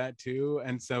time with that too.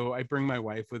 And so I bring my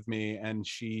wife with me, and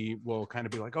she will kind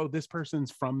of be like, oh, this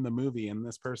person's from the movie, and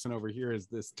this person over here is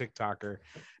this TikToker.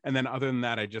 And then other than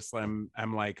that, I'm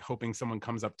hoping someone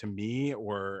comes up to me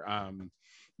or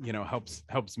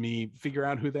helps me figure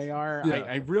out who they are. Yeah.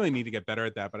 I really need to get better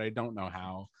at that, but I don't know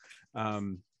how.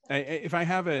 If I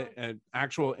have an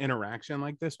actual interaction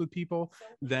like this with people,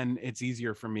 then it's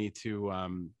easier for me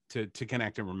to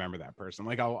connect and remember that person.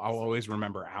 I'll always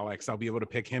remember Alex. I'll be able to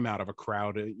pick him out of a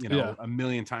crowd, a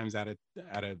million times a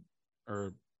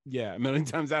million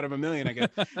times out of a million. I guess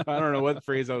I don't know what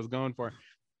phrase I was going for,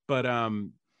 but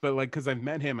because I've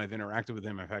met him, I've interacted with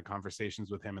him, I've had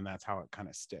conversations with him, and that's how it kind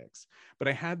of sticks. But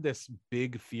I had this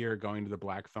big fear going to the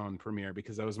Black Phone premiere,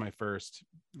 because that was my first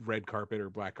red carpet or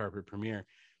black carpet premiere.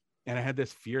 And I had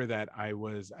this fear that I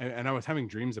was having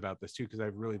dreams about this too, because I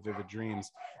have really vivid dreams,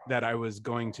 that I was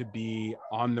going to be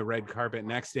on the red carpet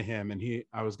next to him, and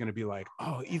I was going to be like,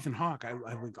 oh, Ethan Hawke, I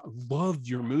loved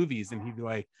your movies. And he'd be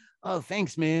like, oh,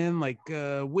 thanks, man.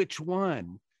 Which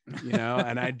one?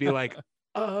 And I'd be like,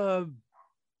 I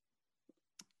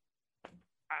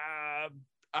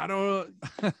don't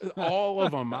all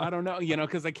of them. I don't know,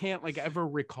 because I can't ever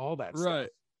recall that stuff. Right.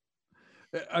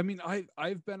 I mean,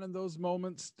 I've been in those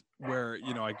moments where,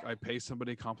 you know, I pay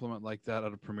somebody a compliment like that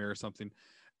at a premiere or something.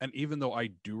 And even though I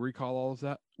do recall all of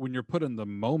that, when you're put in the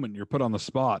moment, you're put on the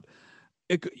spot,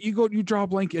 you draw a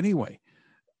blank anyway.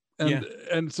 Yeah.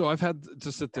 And so I've had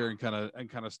to sit there and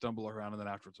kind of stumble around, and then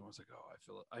afterwards I was like,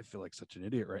 oh, I feel like such an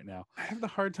idiot right now. I have the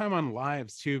hard time on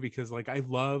lives too, because like I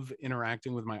love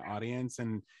interacting with my audience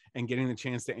and getting the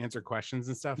chance to answer questions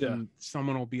and stuff. Yeah. And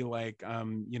someone will be like,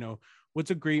 you know,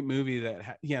 what's a great movie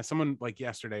that someone like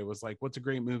yesterday was like, what's a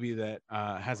great movie that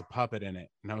has a puppet in it?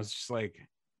 And I was just like,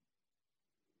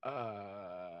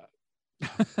 I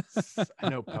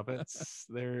know puppets.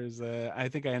 I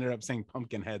think I ended up saying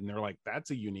Pumpkinhead, and they're like,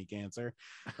 that's a unique answer.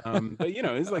 But you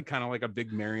know, it's like kind of like a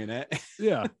big marionette.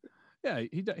 Yeah.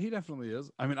 He definitely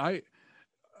is. I mean, I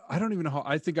don't even know how.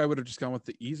 I think I would have just gone with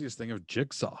the easiest thing of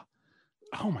Jigsaw.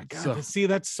 Oh my god! So, see,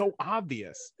 that's so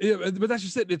obvious. Yeah, but that's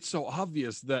just it. It's so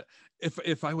obvious that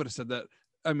if I would have said that,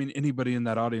 I mean, anybody in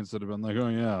that audience would have been like, "Oh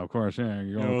yeah, of course, yeah."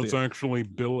 It's actually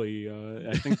Billy.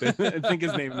 I think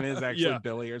his name is actually Yeah.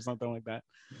 Billy or something like that.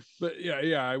 But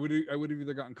yeah, I would have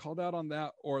either gotten called out on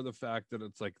that or the fact that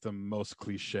it's like the most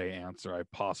cliche answer I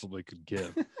possibly could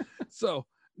give. So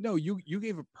no, you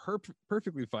gave a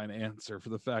perfectly fine answer for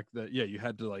the fact that you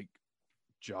had to like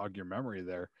jog your memory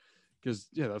there, because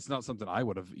that's not something I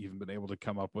would have even been able to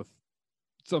come up with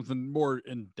something more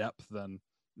in depth than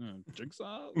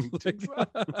Jigsaw. Jigsaw.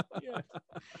 Yeah.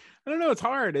 I don't know. It's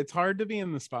hard. It's hard to be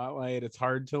in the spotlight. It's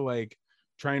hard to like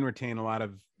try and retain a lot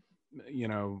of, you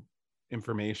know,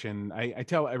 information. I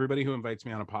tell everybody who invites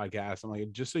me on a podcast, I'm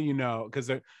like, just so you know, because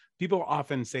people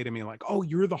often say to me like, oh,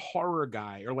 you're the horror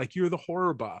guy, or like, you're the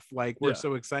horror buff. Like, we're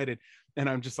so excited. And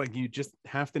I'm just like, you just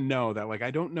have to know that like,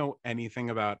 I don't know anything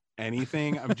about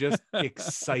anything. I'm just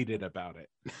excited about it.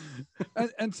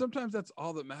 And sometimes that's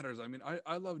all that matters. I mean,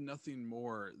 I love nothing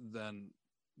more than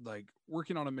like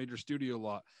working on a major studio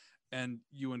lot, and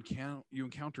you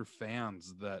encounter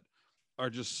fans that are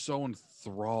just so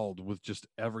enthralled with just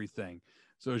everything.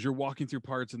 So as you're walking through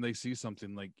parts and they see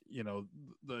something like, you know,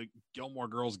 the Gilmore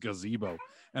Girls gazebo,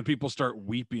 and people start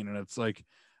weeping, and it's like,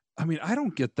 I mean, I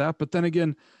don't get that. But then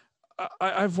again,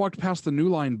 I've walked past the New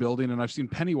Line building and I've seen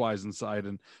Pennywise inside,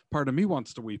 and part of me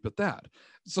wants to weep at that.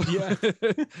 So yeah,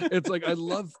 it's like, I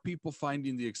love people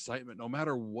finding the excitement, no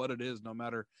matter what it is, no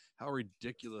matter how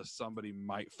ridiculous somebody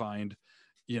might find,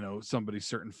 you know, somebody's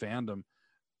certain fandom.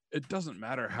 It doesn't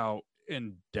matter how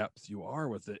in depth you are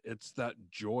with it. It's that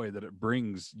joy that it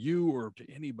brings you or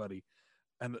to anybody.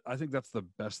 And I think that's the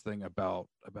best thing about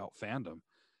fandom.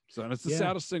 So, and it's the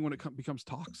saddest thing when it becomes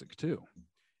toxic too.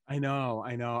 I know.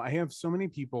 I have so many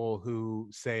people who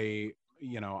say,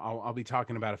 you know, I'll be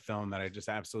talking about a film that I just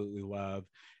absolutely love,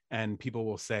 and people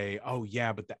will say, oh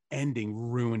yeah, but the ending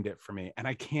ruined it for me. And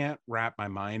I can't wrap my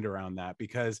mind around that,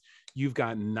 because you've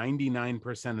got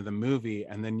 99% of the movie,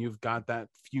 and then you've got that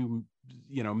few,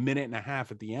 you know, minute and a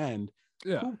half at the end.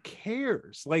 Yeah. Who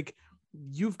cares? Like,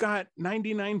 you've got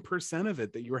 99% of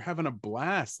it that you were having a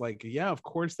blast. Like, yeah, of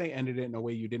course they ended it in a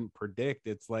way you didn't predict.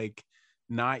 It's like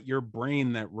not your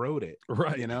brain that wrote it,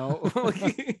 right? You know.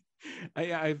 Like,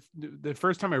 I've the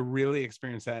first time I really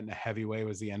experienced that in a heavy way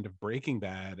was the end of Breaking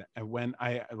Bad, and when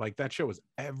I like, that show was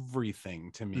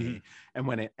everything to me. Mm-hmm. And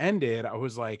when it ended, I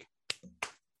was like,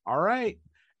 all right.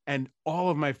 And all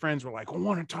of my friends were like, I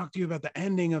want to talk to you about the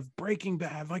ending of Breaking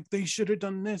Bad. Like, they should have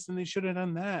done this and they should have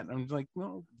done that. And I'm like,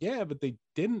 well, yeah, but they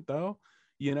didn't though,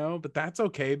 you know. But that's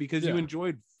okay, because you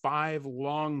enjoyed 5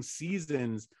 long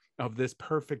seasons of this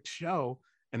perfect show,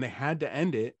 and they had to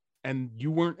end it, and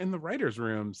you weren't in the writer's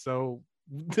room, so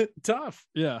tough.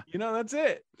 Yeah, you know, that's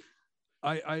it.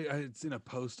 I had seen a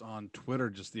post on Twitter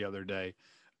just the other day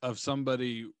of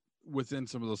somebody within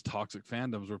some of those toxic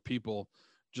fandoms where people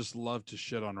just love to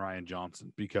shit on Rian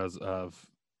Johnson because of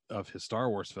his Star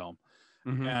Wars film.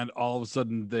 Mm-hmm. And all of a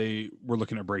sudden they were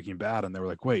looking at Breaking Bad and they were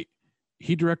like, wait,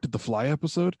 he directed the Fly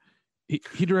episode?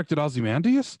 He directed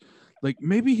Ozymandias? Like,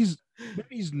 maybe he's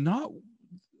not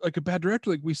like a bad director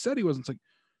like we said he wasn't. It's like,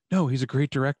 no, he's a great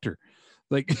director.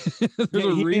 Like, there's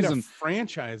a reason. Made a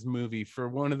franchise movie for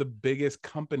one of the biggest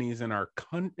companies in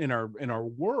our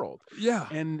world. Yeah.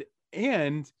 And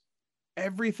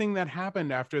everything that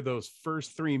happened after those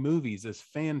first 3 movies is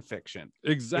fan fiction.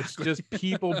 Exactly. It's just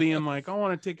people being like, I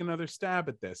want to take another stab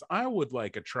at this. I would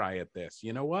like a try at this.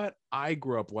 You know what? I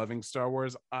grew up loving Star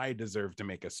Wars. I deserve to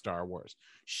make a Star Wars.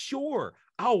 Sure,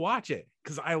 I'll watch it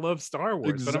because I love Star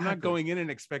Wars, but I'm not going in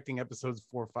and expecting episodes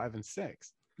 4, 5, and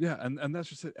 6. Yeah, and that's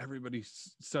just it. Everybody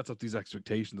sets up these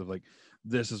expectations of like,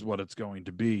 this is what it's going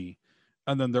to be,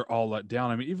 and then they're all let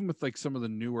down. I mean, even with like some of the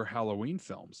newer Halloween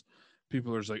films,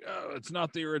 people are just like, oh, it's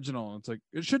not the original. It's like,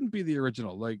 it shouldn't be the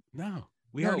original. Like, no,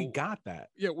 We already got that.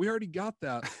 Yeah, we already got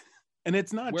that. And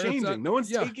it's not Where it's changing. at- No one's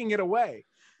yeah. taking it away.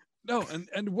 No,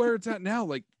 and where it's at now,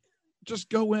 like, just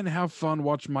go in, have fun,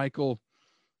 watch Michael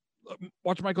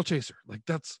Chaser. Like,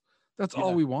 that's all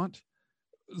Yeah. we want.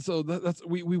 So that's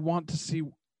we want to see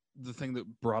the thing that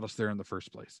brought us there in the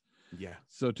first place. Yeah.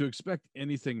 So to expect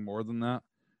anything more than that,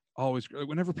 always,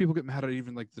 whenever people get mad at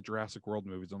even like the Jurassic World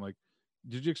movies, I'm like,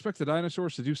 did you expect the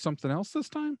dinosaurs to do something else this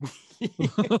time?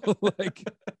 Like,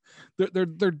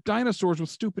 they're dinosaurs with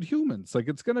stupid humans. Like,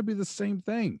 it's gonna be the same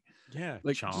thing. Yeah.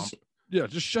 Like, Chomp.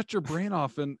 just shut your brain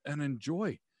off and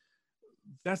enjoy.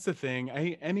 That's the thing.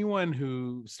 Anyone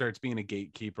who starts being a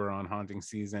gatekeeper on haunting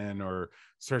season or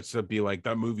starts to be like,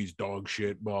 that movie's dog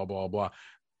shit, blah blah blah,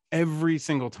 every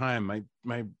single time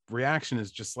my reaction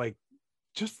is just like,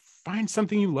 just find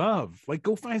something you love. Like,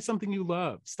 go find something you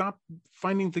love. Stop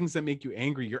finding things that make you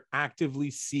angry. You're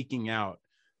actively seeking out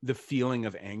the feeling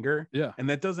of anger. Yeah. And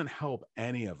that doesn't help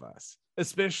any of us,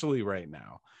 especially right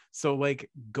now. So like,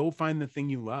 go find the thing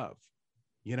you love,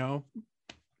 you know?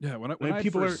 Yeah. When Like,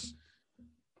 people first...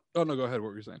 Oh no, go ahead.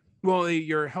 What were you saying? Well,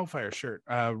 your Hellfire shirt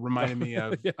reminded me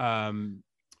of Yeah.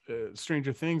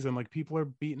 Stranger Things, and like, people are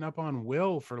beating up on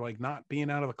Will for like not being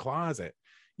out of the closet,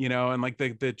 you know, and like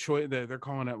the choice, they're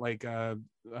calling it like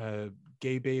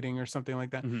gay baiting or something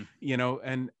like that, Mhm. you know,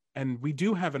 and we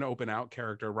do have an open out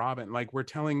character, Robin. Like, we're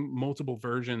telling multiple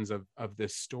versions of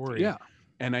this story. Yeah.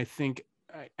 And I think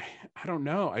I don't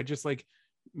know. I just like,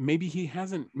 maybe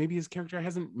his character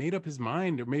hasn't made up his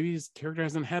mind, or maybe his character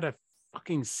hasn't had a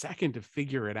fucking second to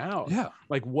figure it out. Yeah.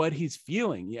 Like, what he's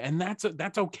feeling. Yeah, and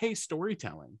that's okay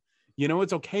storytelling. You know,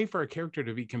 it's okay for a character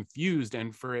to be confused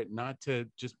and for it not to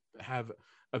just have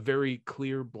a very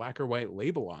clear black or white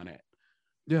label on it.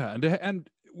 Yeah, and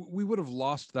we would have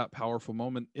lost that powerful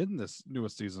moment in this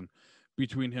newest season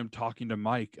between him talking to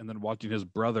Mike and then watching his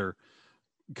brother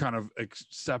kind of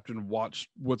accept and watch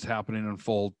what's happening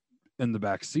unfold in the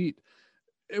back seat.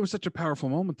 It was such a powerful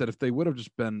moment that if they would have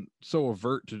just been so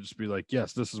overt to just be like,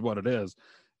 yes, this is what it is,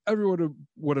 everyone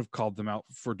would have called them out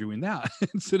for doing that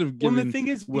instead of giving the thing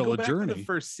is, Will go a back journey. to the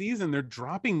first season, they're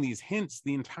dropping these hints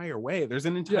the entire way. There's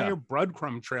an entire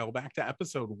breadcrumb trail back to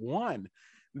episode 1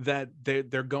 that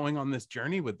they're going on this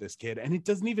journey with this kid. And it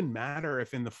doesn't even matter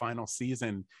if in the final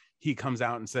season he comes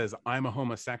out and says, I'm a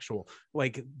homosexual.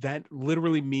 Like, that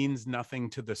literally means nothing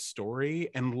to the story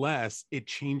unless it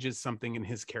changes something in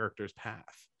his character's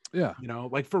path. Yeah. You know,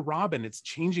 like for Robin, it's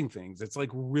changing things. It's like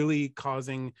really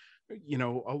causing, you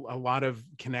know, a lot of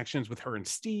connections with her and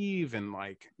Steve, and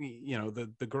like, you know,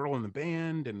 the girl in the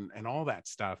band and all that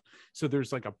stuff. So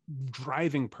there's like a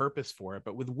driving purpose for it.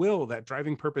 But with Will, that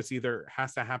driving purpose either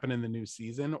has to happen in the new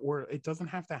season or it doesn't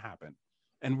have to happen.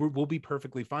 And we'll be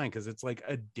perfectly fine because it's like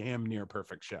a damn near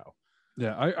perfect show.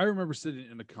 Yeah. I remember sitting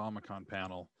in a Comic-Con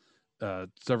panel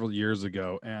several years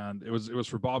ago, and it was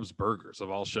for Bob's Burgers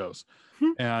of all shows.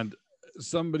 And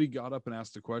somebody got up and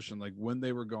asked a question like when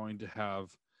they were going to have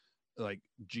like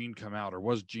Gene come out, or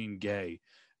was Gene gay?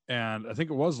 And I think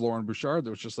it was Lauren Bouchard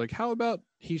that was just like, how about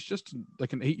he's just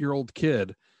like an 8-year-old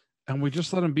kid and we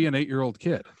just let him be an 8-year-old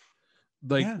kid?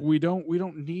 Like, Yeah. we don't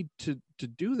need to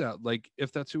do that. Like,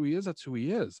 if that's who he is, that's who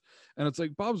he is. And it's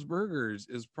like, Bob's Burgers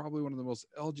is probably one of the most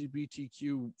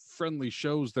LGBTQ friendly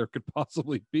shows there could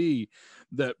possibly be,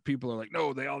 that people are like,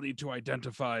 no, they all need to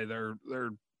identify their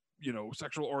you know,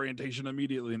 sexual orientation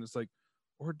immediately. And it's like,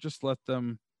 or just let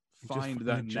them find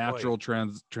that natural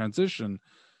transition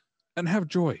and have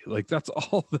joy. Like, that's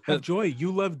all that. Have joy.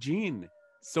 You love Gene.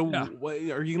 So Yeah. what,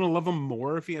 are you gonna love him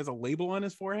more if he has a label on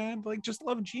his forehead? Like, just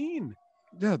love Gene.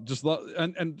 Yeah, just love.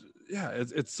 And yeah,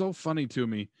 it's so funny to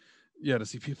me, yeah, to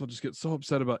see people just get so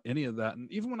upset about any of that.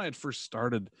 And even when I had first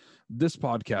started this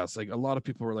podcast, like, a lot of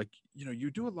people were like, you know,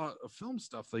 you do a lot of film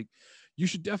stuff, like you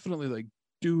should definitely like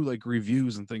do like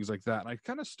reviews and things like that. And I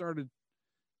kind of started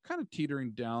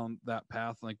teetering down that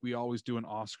path. Like, we always do an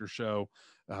Oscar show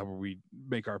where we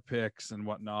make our picks and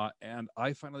whatnot. And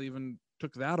I finally even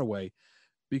took that away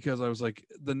because I was like,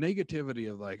 the negativity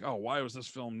of like, oh, why was this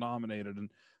film nominated? And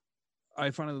I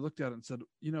finally looked at it and said,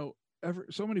 you know,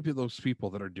 so many of those people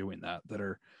that are doing that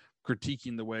are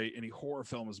critiquing the way any horror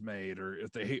film is made, or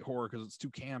if they hate horror because it's too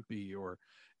campy or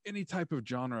any type of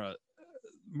genre.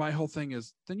 My whole thing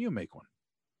is, then you make one.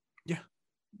 Yeah.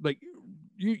 Like,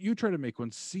 you try to make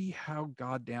one, see how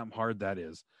goddamn hard that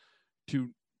is to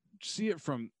see it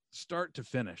from start to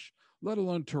finish, let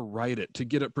alone to write it, to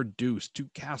get it produced, to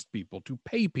cast people, to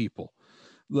pay people,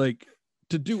 like,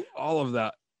 to do all of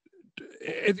that.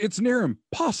 It's near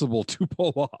impossible to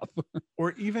pull off.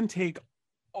 Or even take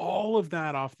all of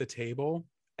that off the table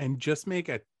and just make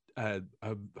a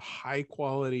high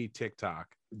quality TikTok,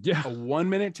 Yeah. a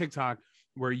 1-minute TikTok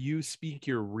where you speak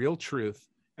your real truth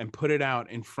and put it out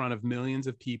in front of millions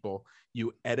of people.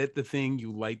 You edit the thing,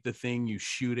 you light the thing, you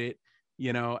shoot it,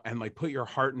 you know, and like put your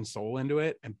heart and soul into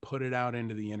it and put it out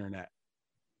into the internet.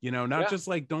 You know, not just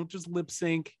like, don't just lip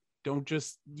sync, don't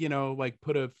just, you know, like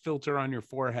put a filter on your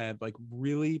forehead, like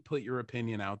really put your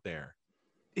opinion out there.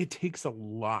 It takes a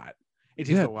lot. It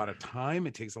takes a lot of time.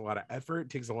 It takes a lot of effort. It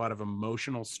takes a lot of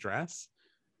emotional stress.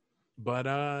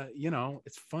 But you know,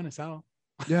 it's fun as hell.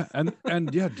 Yeah,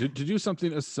 and yeah, to do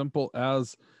something as simple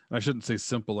as, and I shouldn't say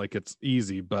simple like it's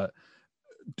easy, but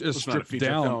just stripped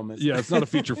down. Film, yeah, it's not a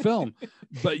feature film,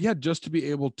 but yeah, just to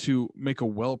be able to make a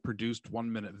well-produced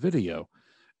 1-minute video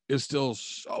is still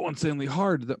so insanely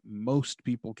hard that most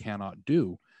people cannot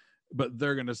do. But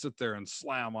they're going to sit there and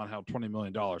slam on how $20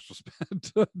 million was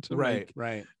spent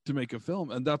to make a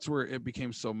film. And that's where it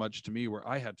became so much to me, where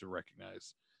I had to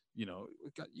recognize, you know,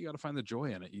 you got to find the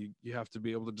joy in it. You have to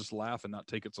be able to just laugh and not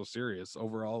take it so serious.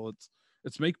 Overall,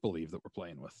 it's make-believe that we're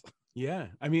playing with. Yeah.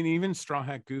 I mean, even Straw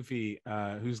Hat Goofy,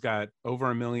 who's got over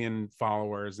 1 million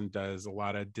followers and does a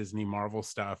lot of Disney Marvel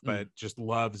stuff, but just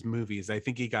loves movies. I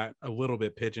think he got a little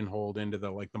bit pigeonholed into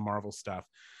the Marvel stuff,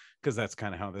 because that's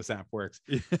kind of how this app works.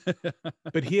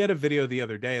 But he had a video the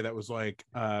other day that was like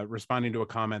responding to a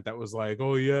comment that was like,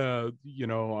 oh yeah, you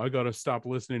know, I got to stop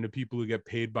listening to people who get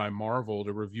paid by Marvel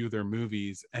to review their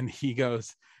movies. And he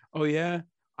goes, oh yeah,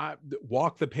 I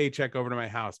walk the paycheck over to my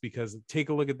house, because take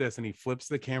a look at this. And he flips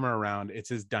the camera around. It's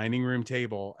his dining room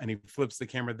table. And he flips the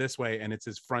camera this way and it's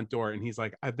his front door. And he's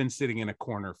like, I've been sitting in a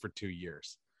corner for 2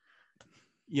 years.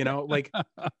 You know, like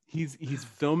he's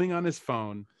filming on his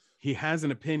phone. He has an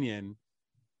opinion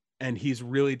and he's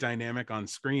really dynamic on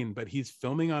screen, but he's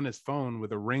filming on his phone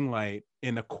with a ring light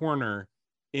in a corner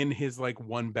in his like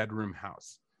 1-bedroom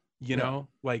house. You know,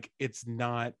 like it's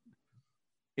not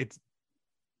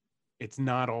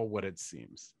all what it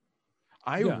seems.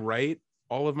 I write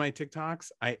all of my TikToks.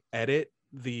 I edit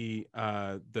the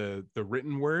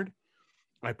written word.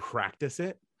 I practice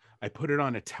it. I put it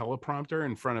on a teleprompter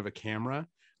in front of a camera.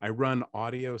 I run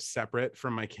audio separate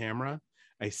from my camera.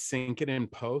 I sync it in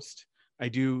post. I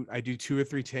do 2 or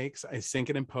 3 takes. I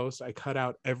sync it in post. I cut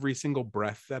out every single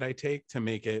breath that I take to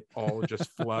make it all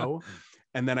just flow.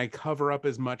 And then I cover up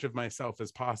as much of myself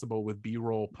as possible with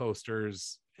B-roll,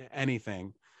 posters,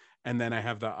 anything. And then I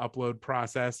have the upload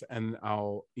process, and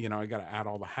I got to add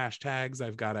all the hashtags.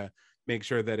 I've got to make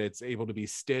sure that it's able to be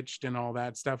stitched and all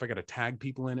that stuff. I got to tag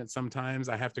people in it sometimes.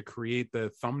 I have to create the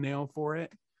thumbnail for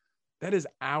it. That is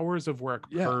hours of work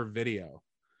per video.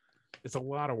 It's a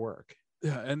lot of work.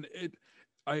 Yeah. And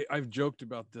I've joked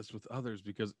about this with others,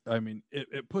 because I mean,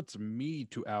 it puts me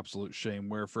to absolute shame,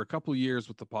 where for a couple of years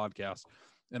with the podcast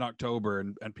in October,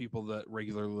 and people that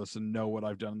regularly listen know what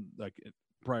I've done like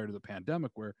prior to the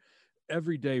pandemic, where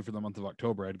every day for the month of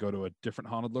October, I'd go to a different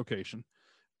haunted location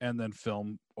and then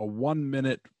film a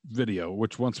 1-minute video,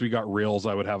 which once we got reels,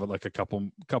 I would have it like a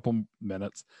couple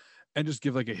minutes, and just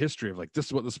give like a history of like, this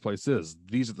is what this place is.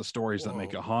 These are the stories that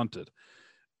make it haunted.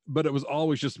 But it was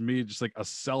always just me, just like a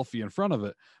selfie in front of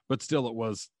it. But still, it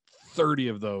was 30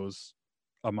 of those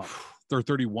a month, or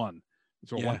 31.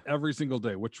 So one every single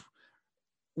day, which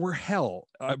were hell.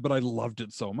 But I loved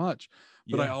it so much.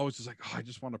 But I always was like, oh, I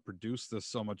just want to produce this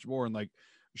so much more, and like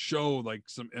show like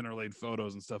some interlaid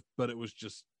photos and stuff. But it was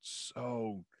just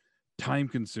so time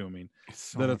consuming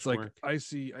that it's like work. I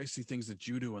see things that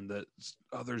you do and that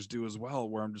others do as well,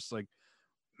 where I'm just like,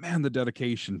 man, the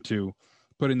dedication to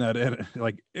putting that in,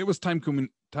 like it was time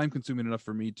consuming enough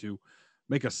for me to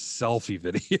make a selfie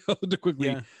video to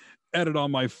quickly edit on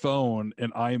my phone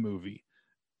in iMovie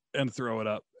and throw it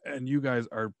up. And you guys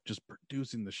are just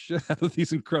producing the shit out of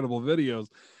these incredible videos,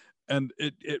 and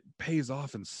it pays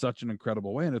off in such an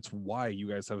incredible way. And it's why you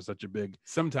guys have such a big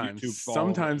sometimes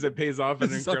it pays off in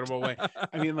an incredible way.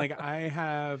 I mean, like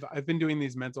I've been doing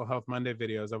these Mental Health Monday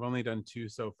videos. I've only done 2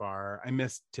 so far. I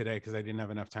missed today because I didn't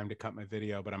have enough time to cut my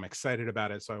video, but I'm excited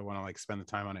about it, so I want to like spend the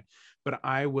time on it. But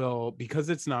I will, because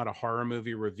it's not a horror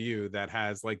movie review that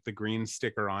has like the green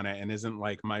sticker on it and isn't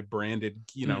like my branded,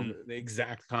 the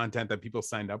exact content that people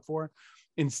signed up for.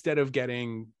 Instead of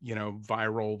getting,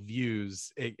 viral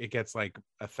views, it gets like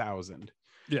 1,000.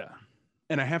 Yeah.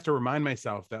 And I have to remind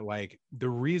myself that like the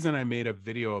reason I made a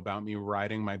video about me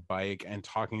riding my bike and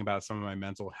talking about some of my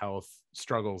mental health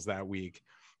struggles that week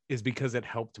is because it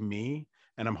helped me.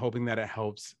 And I'm hoping that it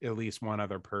helps at least one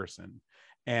other person.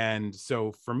 And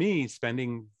so for me,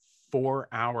 spending 4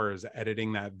 hours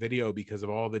editing that video because of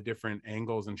all the different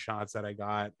angles and shots that I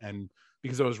got, and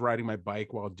because I was riding my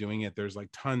bike while doing it, there's like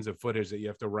tons of footage that you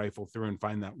have to rifle through and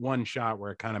find that one shot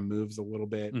where it kind of moves a little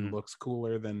bit and looks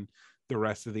cooler than the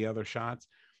rest of the other shots.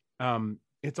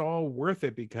 it's all worth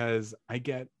it because I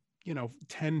get,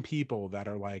 10 people that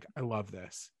are like, I love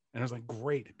this. And I was like,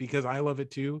 great, because I love it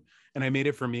too. And I made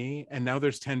it for me. And now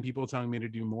there's 10 people telling me to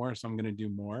do more. So I'm going to do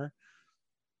more.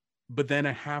 But then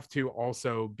I have to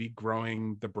also be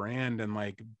growing the brand and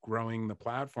like growing the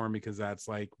platform, because that's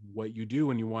like what you do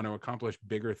when you want to accomplish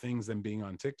bigger things than being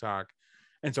on TikTok.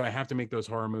 And so I have to make those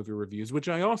horror movie reviews, which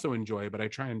I also enjoy, but I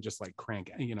try and just like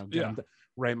crank,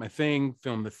 write my thing,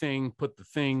 film the thing, put the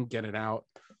thing, get it out,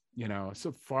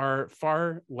 so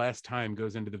far less time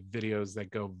goes into the videos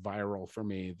that go viral for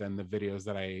me than the videos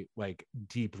that I like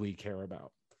deeply care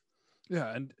about.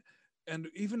 Yeah. And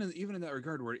even in that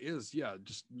regard, where it is,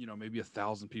 just, maybe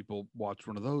 1,000 people watch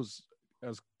one of those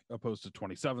as opposed to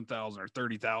 27,000 or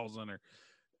 30,000, or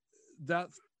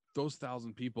those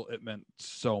 1,000 people, it meant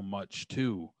so much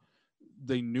too.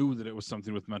 They knew that it was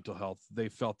something with mental health. They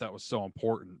felt that was so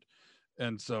important.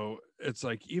 And so it's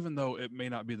like, even though it may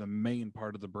not be the main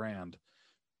part of the brand,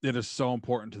 it is so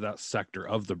important to that sector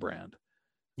of the brand.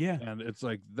 Yeah. And it's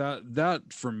like that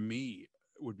for me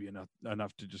would be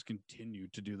enough to just continue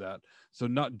to do that. So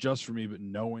not just for me, but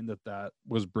knowing that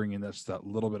was bringing that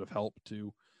little bit of help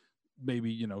to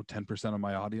maybe, 10% of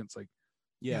my audience. Like,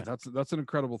 yeah, that's an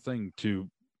incredible thing to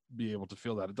be able to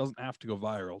feel that. It doesn't have to go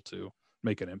viral to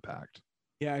make an impact.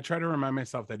 Yeah. I try to remind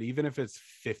myself that even if it's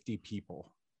 50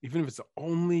 people, even if it's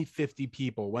only 50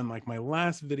 people, when like my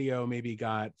last video maybe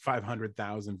got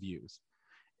 500,000 views,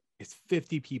 it's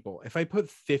 50 people. If I put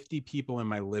 50 people in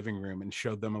my living room and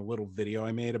showed them a little video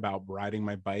I made about riding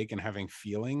my bike and having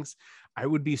feelings, I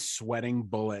would be sweating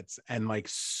bullets and like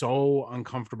so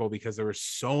uncomfortable because there were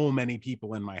so many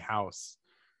people in my house,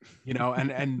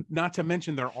 and not to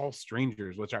mention they're all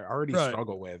strangers, which I already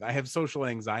struggle with. I have social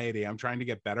anxiety. I'm trying to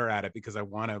get better at it because I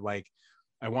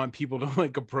want people to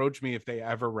like approach me if they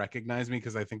ever recognize me,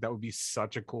 because I think that would be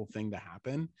such a cool thing to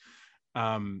happen.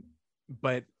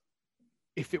 But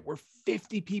if it were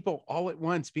 50 people all at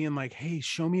once being like, hey,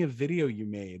 show me a video you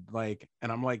made, like, and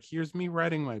I'm like, here's me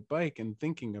riding my bike and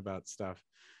thinking about stuff,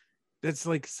 that's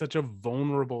like such a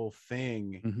vulnerable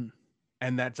thing. Mm-hmm.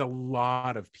 And that's a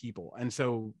lot of people. And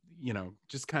so,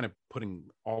 just kind of putting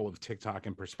all of TikTok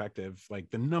in perspective, like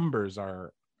the numbers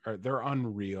are they're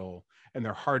unreal and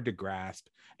they're hard to grasp.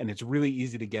 And it's really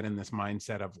easy to get in this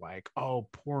mindset of like, oh,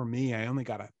 poor me, I only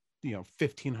got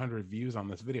 1,500 views on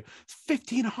this video. It's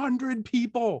 1,500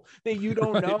 people that you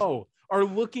don't know are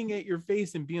looking at your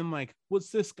face and being like, what's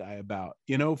this guy about?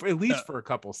 At least for a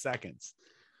couple seconds.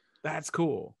 That's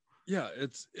cool. Yeah,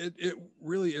 it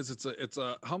really is. It's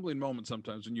a humbling moment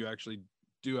sometimes when you actually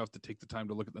do have to take the time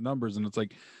to look at the numbers. And it's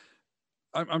like,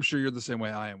 I'm sure you're the same way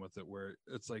I am with it, where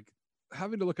it's like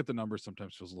having to look at the numbers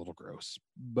sometimes feels a little gross,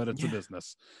 but it's a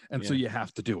business. And so you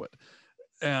have to do it.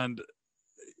 And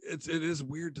it is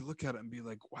weird to look at it and be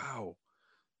like, wow,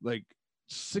 like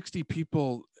 60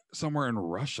 people somewhere in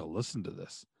Russia listen to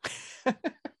this.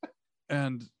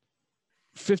 And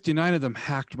 59 of them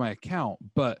hacked my account,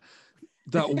 but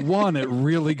that one it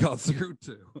really got through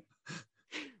to.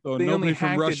 So nobody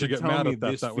from Russia get mad at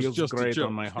that. That was just great a joke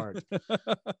on my heart.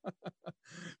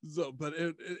 So, but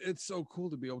it's so cool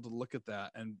to be able to look at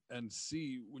that and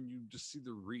see, when you just see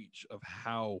the reach of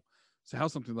how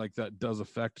something like that does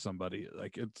affect somebody.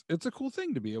 Like it's a cool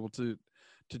thing to be able to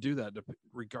do that,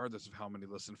 regardless of how many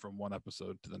listen from one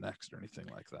episode to the next or anything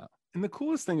like that. And the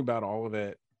coolest thing about all of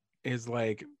it is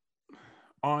like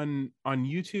on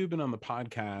YouTube and on the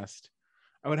podcast,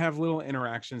 I would have little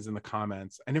interactions in the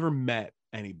comments. I never met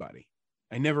anybody.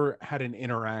 I never had an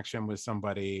interaction with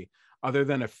somebody other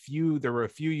than there were a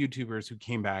few YouTubers who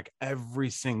came back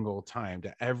every single time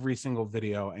to every single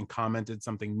video and commented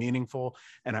something meaningful.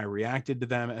 And I reacted to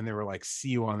them and they were like, see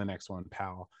you on the next one,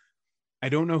 pal. I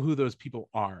don't know who those people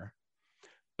are,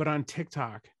 but on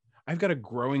TikTok, I've got a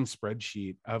growing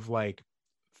spreadsheet of like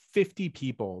 50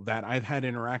 people that I've had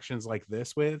interactions like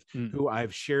this with, who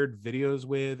I've shared videos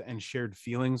with and shared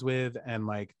feelings with and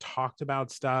like talked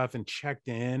about stuff and checked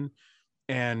in.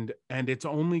 And it's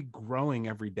only growing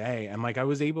every day. And like I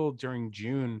was able during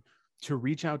June to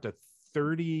reach out to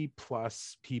 30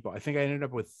 plus people. I think I ended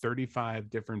up with 35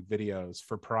 different videos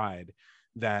for Pride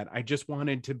that I just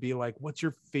wanted to be like, what's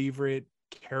your favorite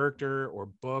character or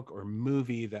book or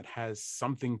movie that has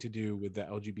something to do with the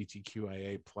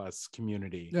LGBTQIA plus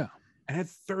community? Yeah. And I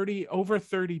had over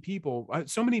 30 people,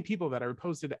 so many people that I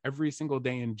posted every single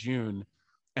day in June,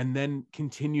 and then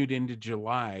continued into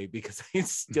July because I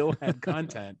still had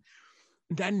content.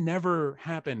 That never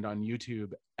happened on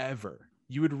YouTube ever.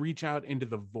 You would reach out into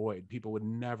the void. People would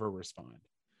never respond.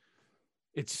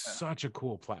 It's such a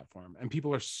cool platform, and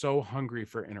people are so hungry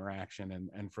for interaction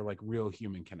and for like real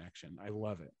human connection. I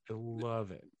love it. I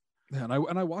love it. Yeah,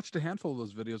 and I watched a handful of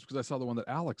those videos because I saw the one that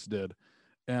Alex did,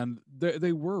 and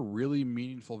they were really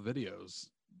meaningful videos,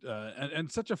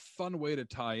 and such a fun way to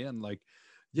tie in. Like,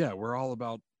 yeah, we're all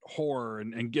about horror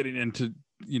and getting into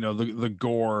the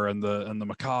gore and the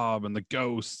macabre and the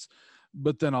ghosts,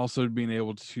 but then also being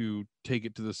able to take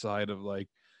it to the side of like,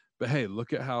 but hey,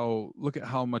 look at how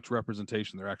much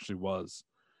representation there actually was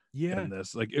Yeah. in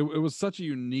this. Like, it was such a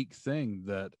unique thing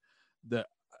that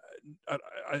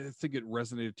I think it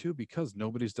resonated too because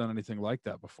nobody's done anything like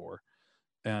that before,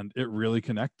 and it really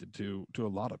connected to a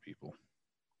lot of people.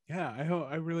 Yeah,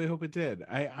 I really hope it did.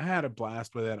 I had a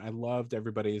blast with it. I loved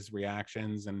everybody's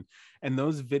reactions and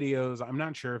those videos. I'm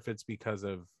not sure if it's because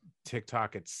of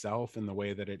TikTok itself and the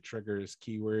way that it triggers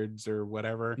keywords or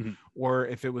whatever, Mhm. or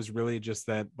if it was really just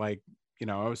that, like,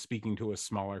 I was speaking to a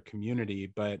smaller community,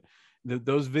 but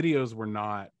those videos were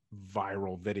not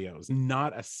viral videos.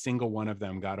 Not a single one of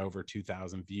them got over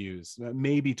 2,000 views,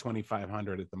 maybe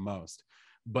 2,500 at the most.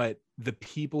 But the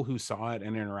people who saw it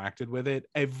and interacted with it,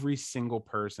 every single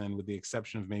person, with the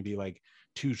exception of maybe like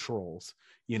 2 trolls,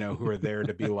 who are there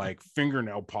to be like,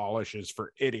 fingernail polish is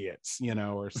for idiots,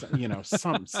 or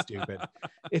something stupid.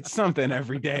 It's something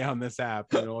every day on this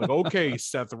app, like, okay,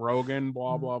 Seth Rogen,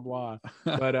 blah blah blah.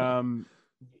 But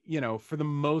for the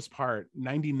most part,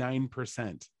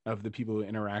 99% of the people who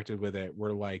interacted with it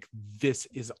were like, this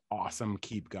is awesome,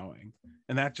 keep going.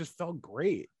 And that just felt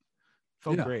great.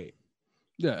 Yeah. Great.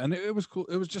 Yeah, and it was cool.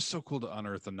 It was just so cool to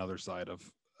unearth another side of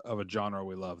a genre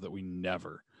we love that we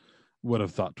never would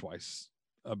have thought twice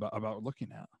about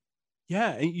looking at.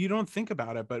 Yeah, you don't think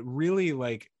about it, but really,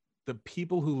 like, the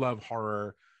people who love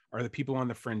horror are the people on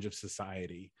the fringe of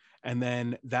society, and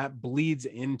then that bleeds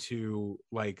into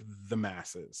like the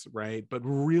masses, right? But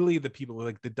really, the people,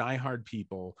 like the diehard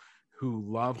people who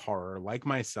love horror, like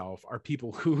myself, are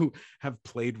people who have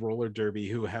played roller derby,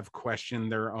 who have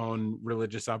questioned their own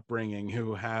religious upbringing,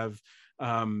 who have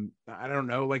I don't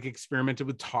know, like, experimented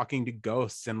with talking to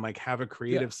ghosts and like have a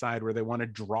creative side where they want to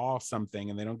draw something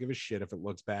and they don't give a shit if it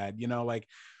looks bad, like,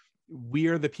 we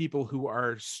are the people who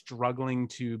are struggling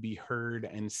to be heard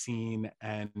and seen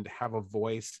and have a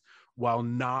voice while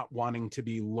not wanting to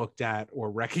be looked at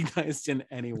or recognized in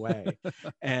any way.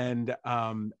 And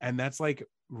that's like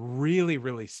really,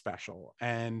 really special.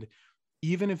 And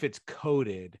even if it's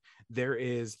coded, there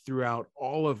is, throughout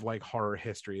all of like horror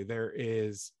history, there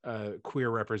is a queer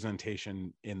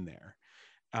representation in there,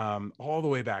 all the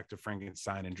way back to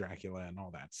Frankenstein and Dracula and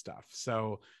all that stuff.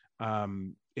 So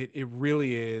it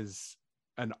really is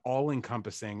an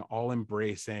all-encompassing,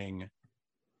 all-embracing,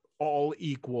 all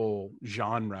equal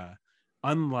genre,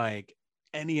 unlike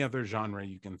any other genre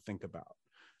you can think about.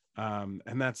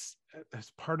 And that's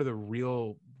part of the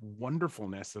real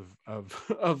wonderfulness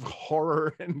of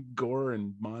horror and gore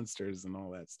and monsters and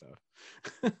all that stuff.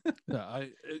 Yeah,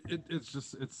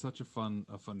 it's such a fun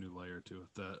new layer to it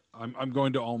that I'm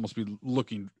going to almost be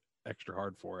looking extra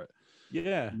hard for it.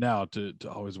 Yeah. Now to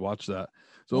always watch that.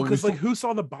 So because like, who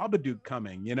saw the Babadook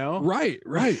coming? Right.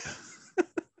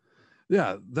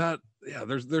 Yeah,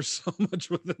 there's so much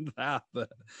within that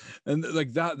and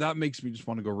like that makes me just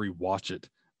want to go rewatch it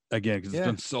again because it's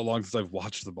been so long since I've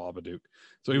watched the Babadook.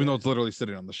 So even though it's literally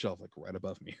sitting on the shelf like right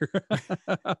above me here.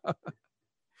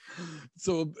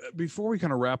 So before we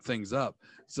kind of wrap things up,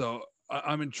 so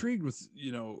I'm intrigued with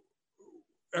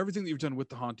everything that you've done with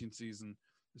the haunting season.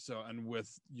 So, and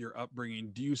with your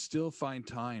upbringing, do you still find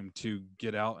time to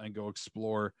get out and go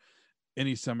explore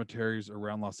any cemeteries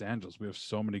around Los Angeles? We have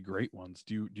so many great ones.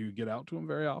 Do you get out to them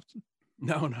very often?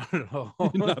 No, not at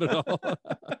all. Not at all.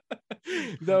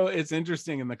 Though it's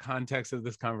interesting in the context of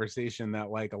this conversation that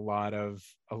like a lot of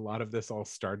this all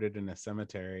started in a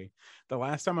cemetery. The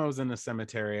last time I was in a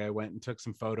cemetery, I went and took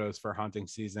some photos for haunting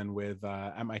season with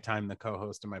at my time the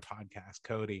co-host of my podcast,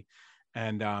 Cody,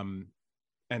 and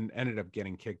ended up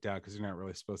getting kicked out because you're not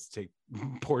really supposed to take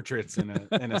portraits in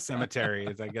a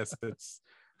cemetery. I guess it's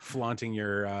flaunting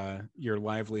your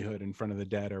livelihood in front of the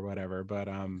dead or whatever. But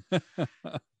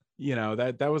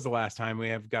that was the last time. We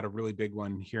have got a really big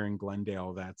one here in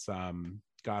Glendale that's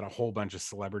got a whole bunch of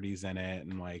celebrities in it,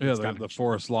 and like it's got the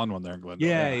Forest Lawn one there in Glendale.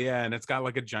 Yeah, and it's got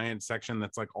like a giant section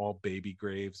that's like all baby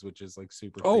graves, which is like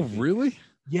super creepy. Oh, really?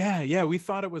 Yeah, we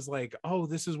thought it was like, oh,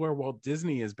 this is where Walt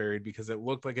Disney is buried because it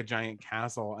looked like a giant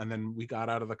castle, and then we got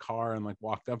out of the car and like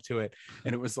walked up to it,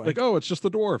 and it was like oh, it's just the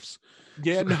dwarfs.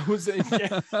 Yeah, no, it was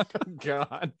oh,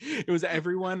 God, it was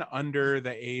everyone under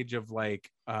the age of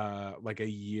like a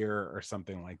year or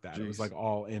something like that. Jeez. It was like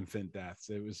all infant deaths.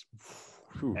 It was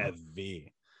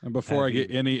heavy. And before I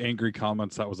get any angry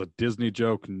comments, that was a Disney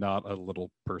joke, not a little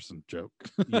person joke.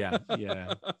 Yeah.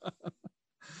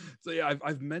 So yeah,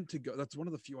 I've meant to go. That's one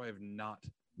of the few I have not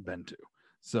been to.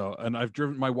 So, and I've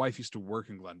driven. My wife used to work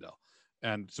in Glendale,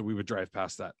 and so we would drive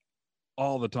past that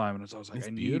all the time. And so I was like, It's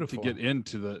I need to beautiful. get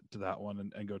into that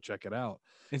one and go check it out.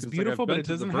 It's Like, beautiful, I've but been it to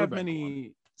the doesn't have Burbank one.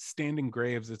 many standing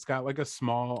graves. It's got like a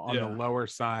small on the Yeah. lower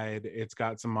side. It's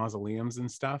got some mausoleums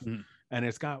and stuff. Mhm. And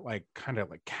it's got like kind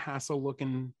of like castle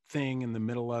looking thing in the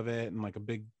middle of it and like a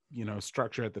big,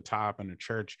 structure at the top and a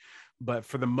church. But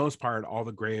for the most part, all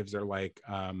the graves are like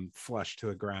flush to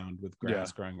the ground with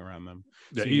grass growing around them.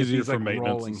 Yeah, So you get easier these, for like, maintenance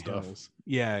rolling and stuff. hills.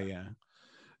 Yeah.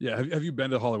 Yeah. Have you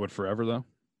been to Hollywood Forever though?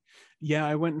 Yeah,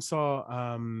 I went and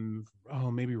saw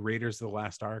maybe Raiders of the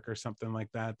Last Ark or something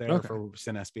like that there for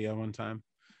Cinespia one time.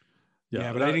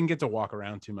 Yeah, but I didn't get to walk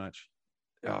around too much.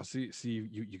 Yeah, see,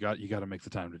 you got to make the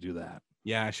time to do that.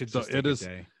 Yeah, I should just take a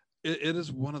day. It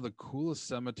is one of the coolest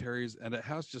cemeteries, and it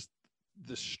has just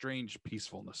this strange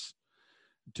peacefulness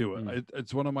to it.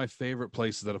 It's one of my favorite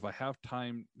places that if I have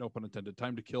time, no pun intended,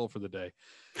 time to kill for the day.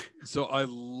 So I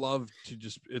love to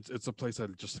it's a place I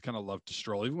just kind of love to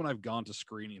stroll. Even when I've gone to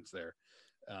screenings there,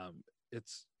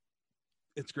 it's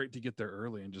great to get there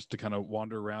early and just to kind of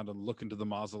wander around and look into the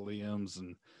mausoleums.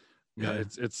 And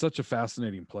it's such a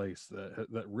fascinating place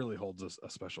that really holds a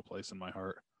special place in my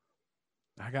heart.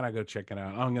 I gotta go check it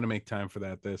out. I'm gonna make time for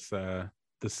that this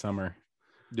summer.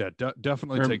 Yeah,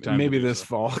 definitely take time. Maybe this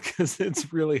fall because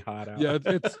it's really hot out. Yeah,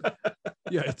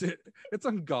 it's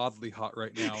ungodly hot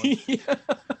right now.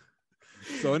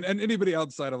 So and anybody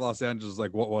outside of Los Angeles,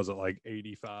 like, what was it, like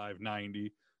 85,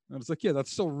 90? And it's like, yeah, that's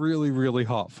still really, really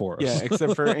hot for us. Yeah,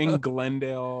 except for in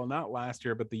Glendale, not last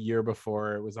year, but the year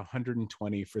before, it was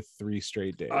 120 for 3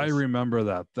 straight days. I remember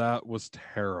that. That was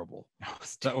terrible.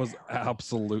 That was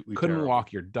absolutely couldn't terrible.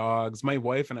 Walk your dogs. My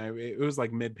wife and I, it was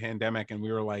like mid-pandemic, and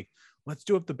we were like, let's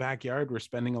do up the backyard. We're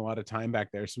spending a lot of time back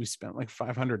there. So we spent like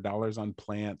 $500 on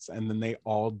plants, and then they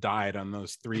all died on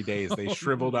those 3 days. They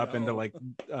shriveled up into like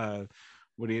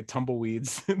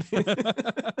tumbleweeds.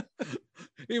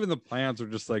 Even the plants are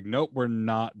just like, nope, we're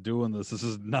not doing this. This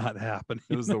is not happening.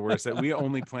 It was the worst. We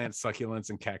only plant succulents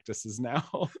and cactuses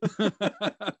now.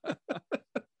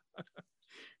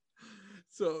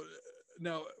 So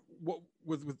now, what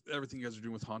with everything you guys are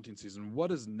doing with haunting season,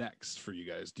 what is next for you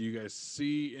guys? Do you guys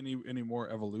see any more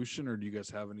evolution, or do you guys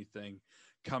have anything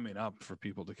coming up for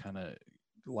people to kind of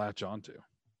latch onto?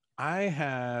 I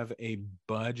have a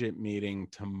budget meeting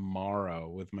tomorrow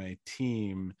with my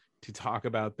team to talk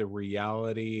about the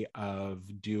reality of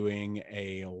doing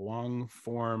a long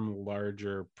form,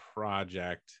 larger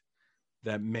project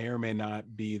that may or may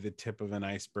not be the tip of an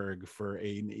iceberg for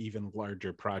an even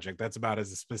larger project. That's about as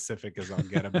specific as I'll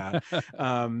get about.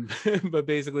 But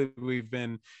basically, we've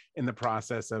been in the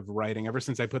process of writing ever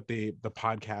since I put the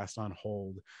podcast on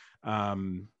hold,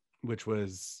 which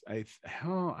was, I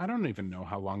don't even know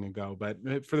how long ago, but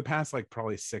for the past like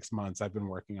probably 6 months, I've been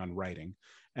working on writing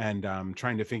and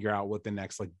trying to figure out what the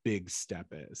next like big step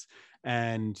is.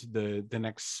 And the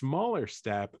next smaller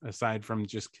step, aside from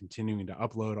just continuing to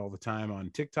upload all the time on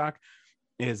TikTok,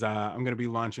 is I'm going to be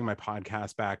launching my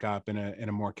podcast back up in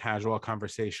a more casual,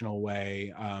 conversational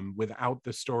way, without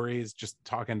the stories, just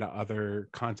talking to other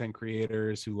content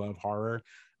creators who love horror,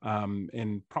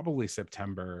 in probably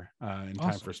September, in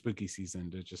time for spooky season,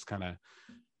 to just kind of,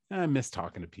 I miss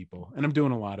talking to people, and I'm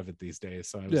doing a lot of it these days.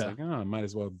 So I was like, I might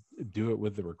as well do it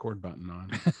with the record button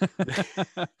on.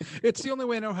 It's the only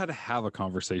way I know how to have a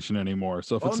conversation anymore.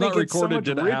 So if it's not recorded,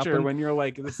 so much richer when you're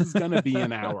like, this is going to be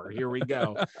an hour. Here we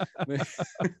go.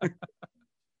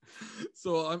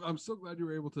 So I'm so glad you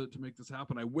were able to make this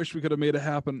happen. I wish we could have made it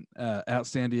happen at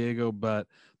San Diego, but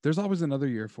there's always another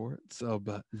year for it. So,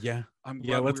 but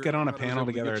let's get on a panel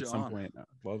together at some point. I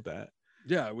love that.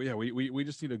 We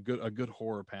just need a good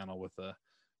horror panel with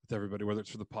everybody, whether it's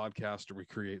for the podcast or we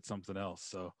create something else.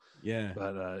 So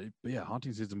but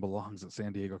haunting season belongs at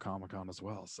San Diego Comic-Con as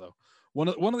well. So one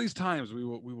of these times we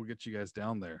will get you guys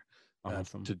down there.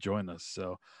 Awesome. To join us.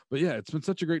 So, but yeah, it's been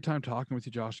such a great time talking with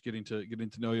you, Josh, getting to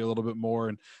know you a little bit more,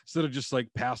 and instead of just like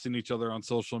passing each other on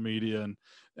social media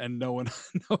and knowing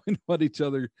what each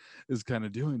other is kind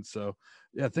of doing. So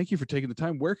yeah, thank you for taking the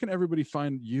time. Where can everybody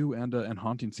find you and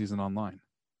haunting season online?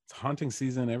 It's haunting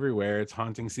season everywhere. It's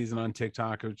haunting season on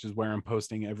TikTok, which is where I'm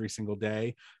posting every single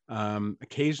day.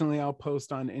 Occasionally I'll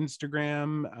post on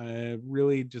Instagram. I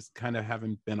really just kind of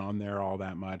haven't been on there all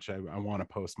that much. I want to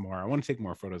post more. I want to take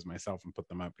more photos myself and put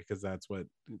them up, because that's what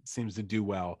seems to do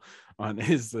well on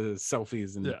his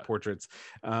selfies and portraits.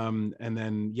 And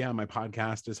then, my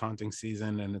podcast is Haunting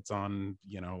Season, and it's on,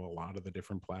 a lot of the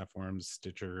different platforms,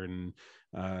 Stitcher and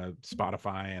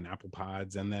Spotify and Apple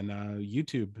Pods, and then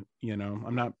YouTube.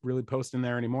 I'm not really posting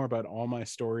there anymore, but all my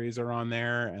stories are on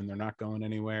there and they're not going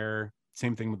anywhere.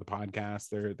 Same thing with the podcast.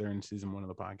 They're in season 1 of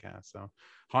the podcast. So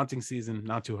haunting season,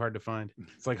 not too hard to find.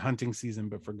 It's like hunting season,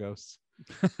 but for ghosts.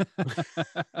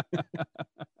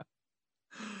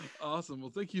 Awesome. Well,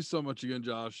 thank you so much again,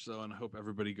 Josh. So, and I hope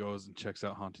everybody goes and checks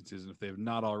out Haunting Season if they have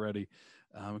not already.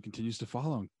 And continues to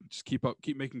follow him. Just keep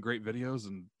making great videos,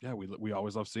 and yeah, we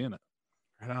always love seeing it.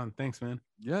 Right on. Thanks, man.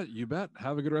 Yeah, you bet.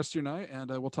 Have a good rest of your night, and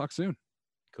we'll talk soon.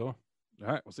 Cool.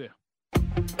 All right, we'll see you.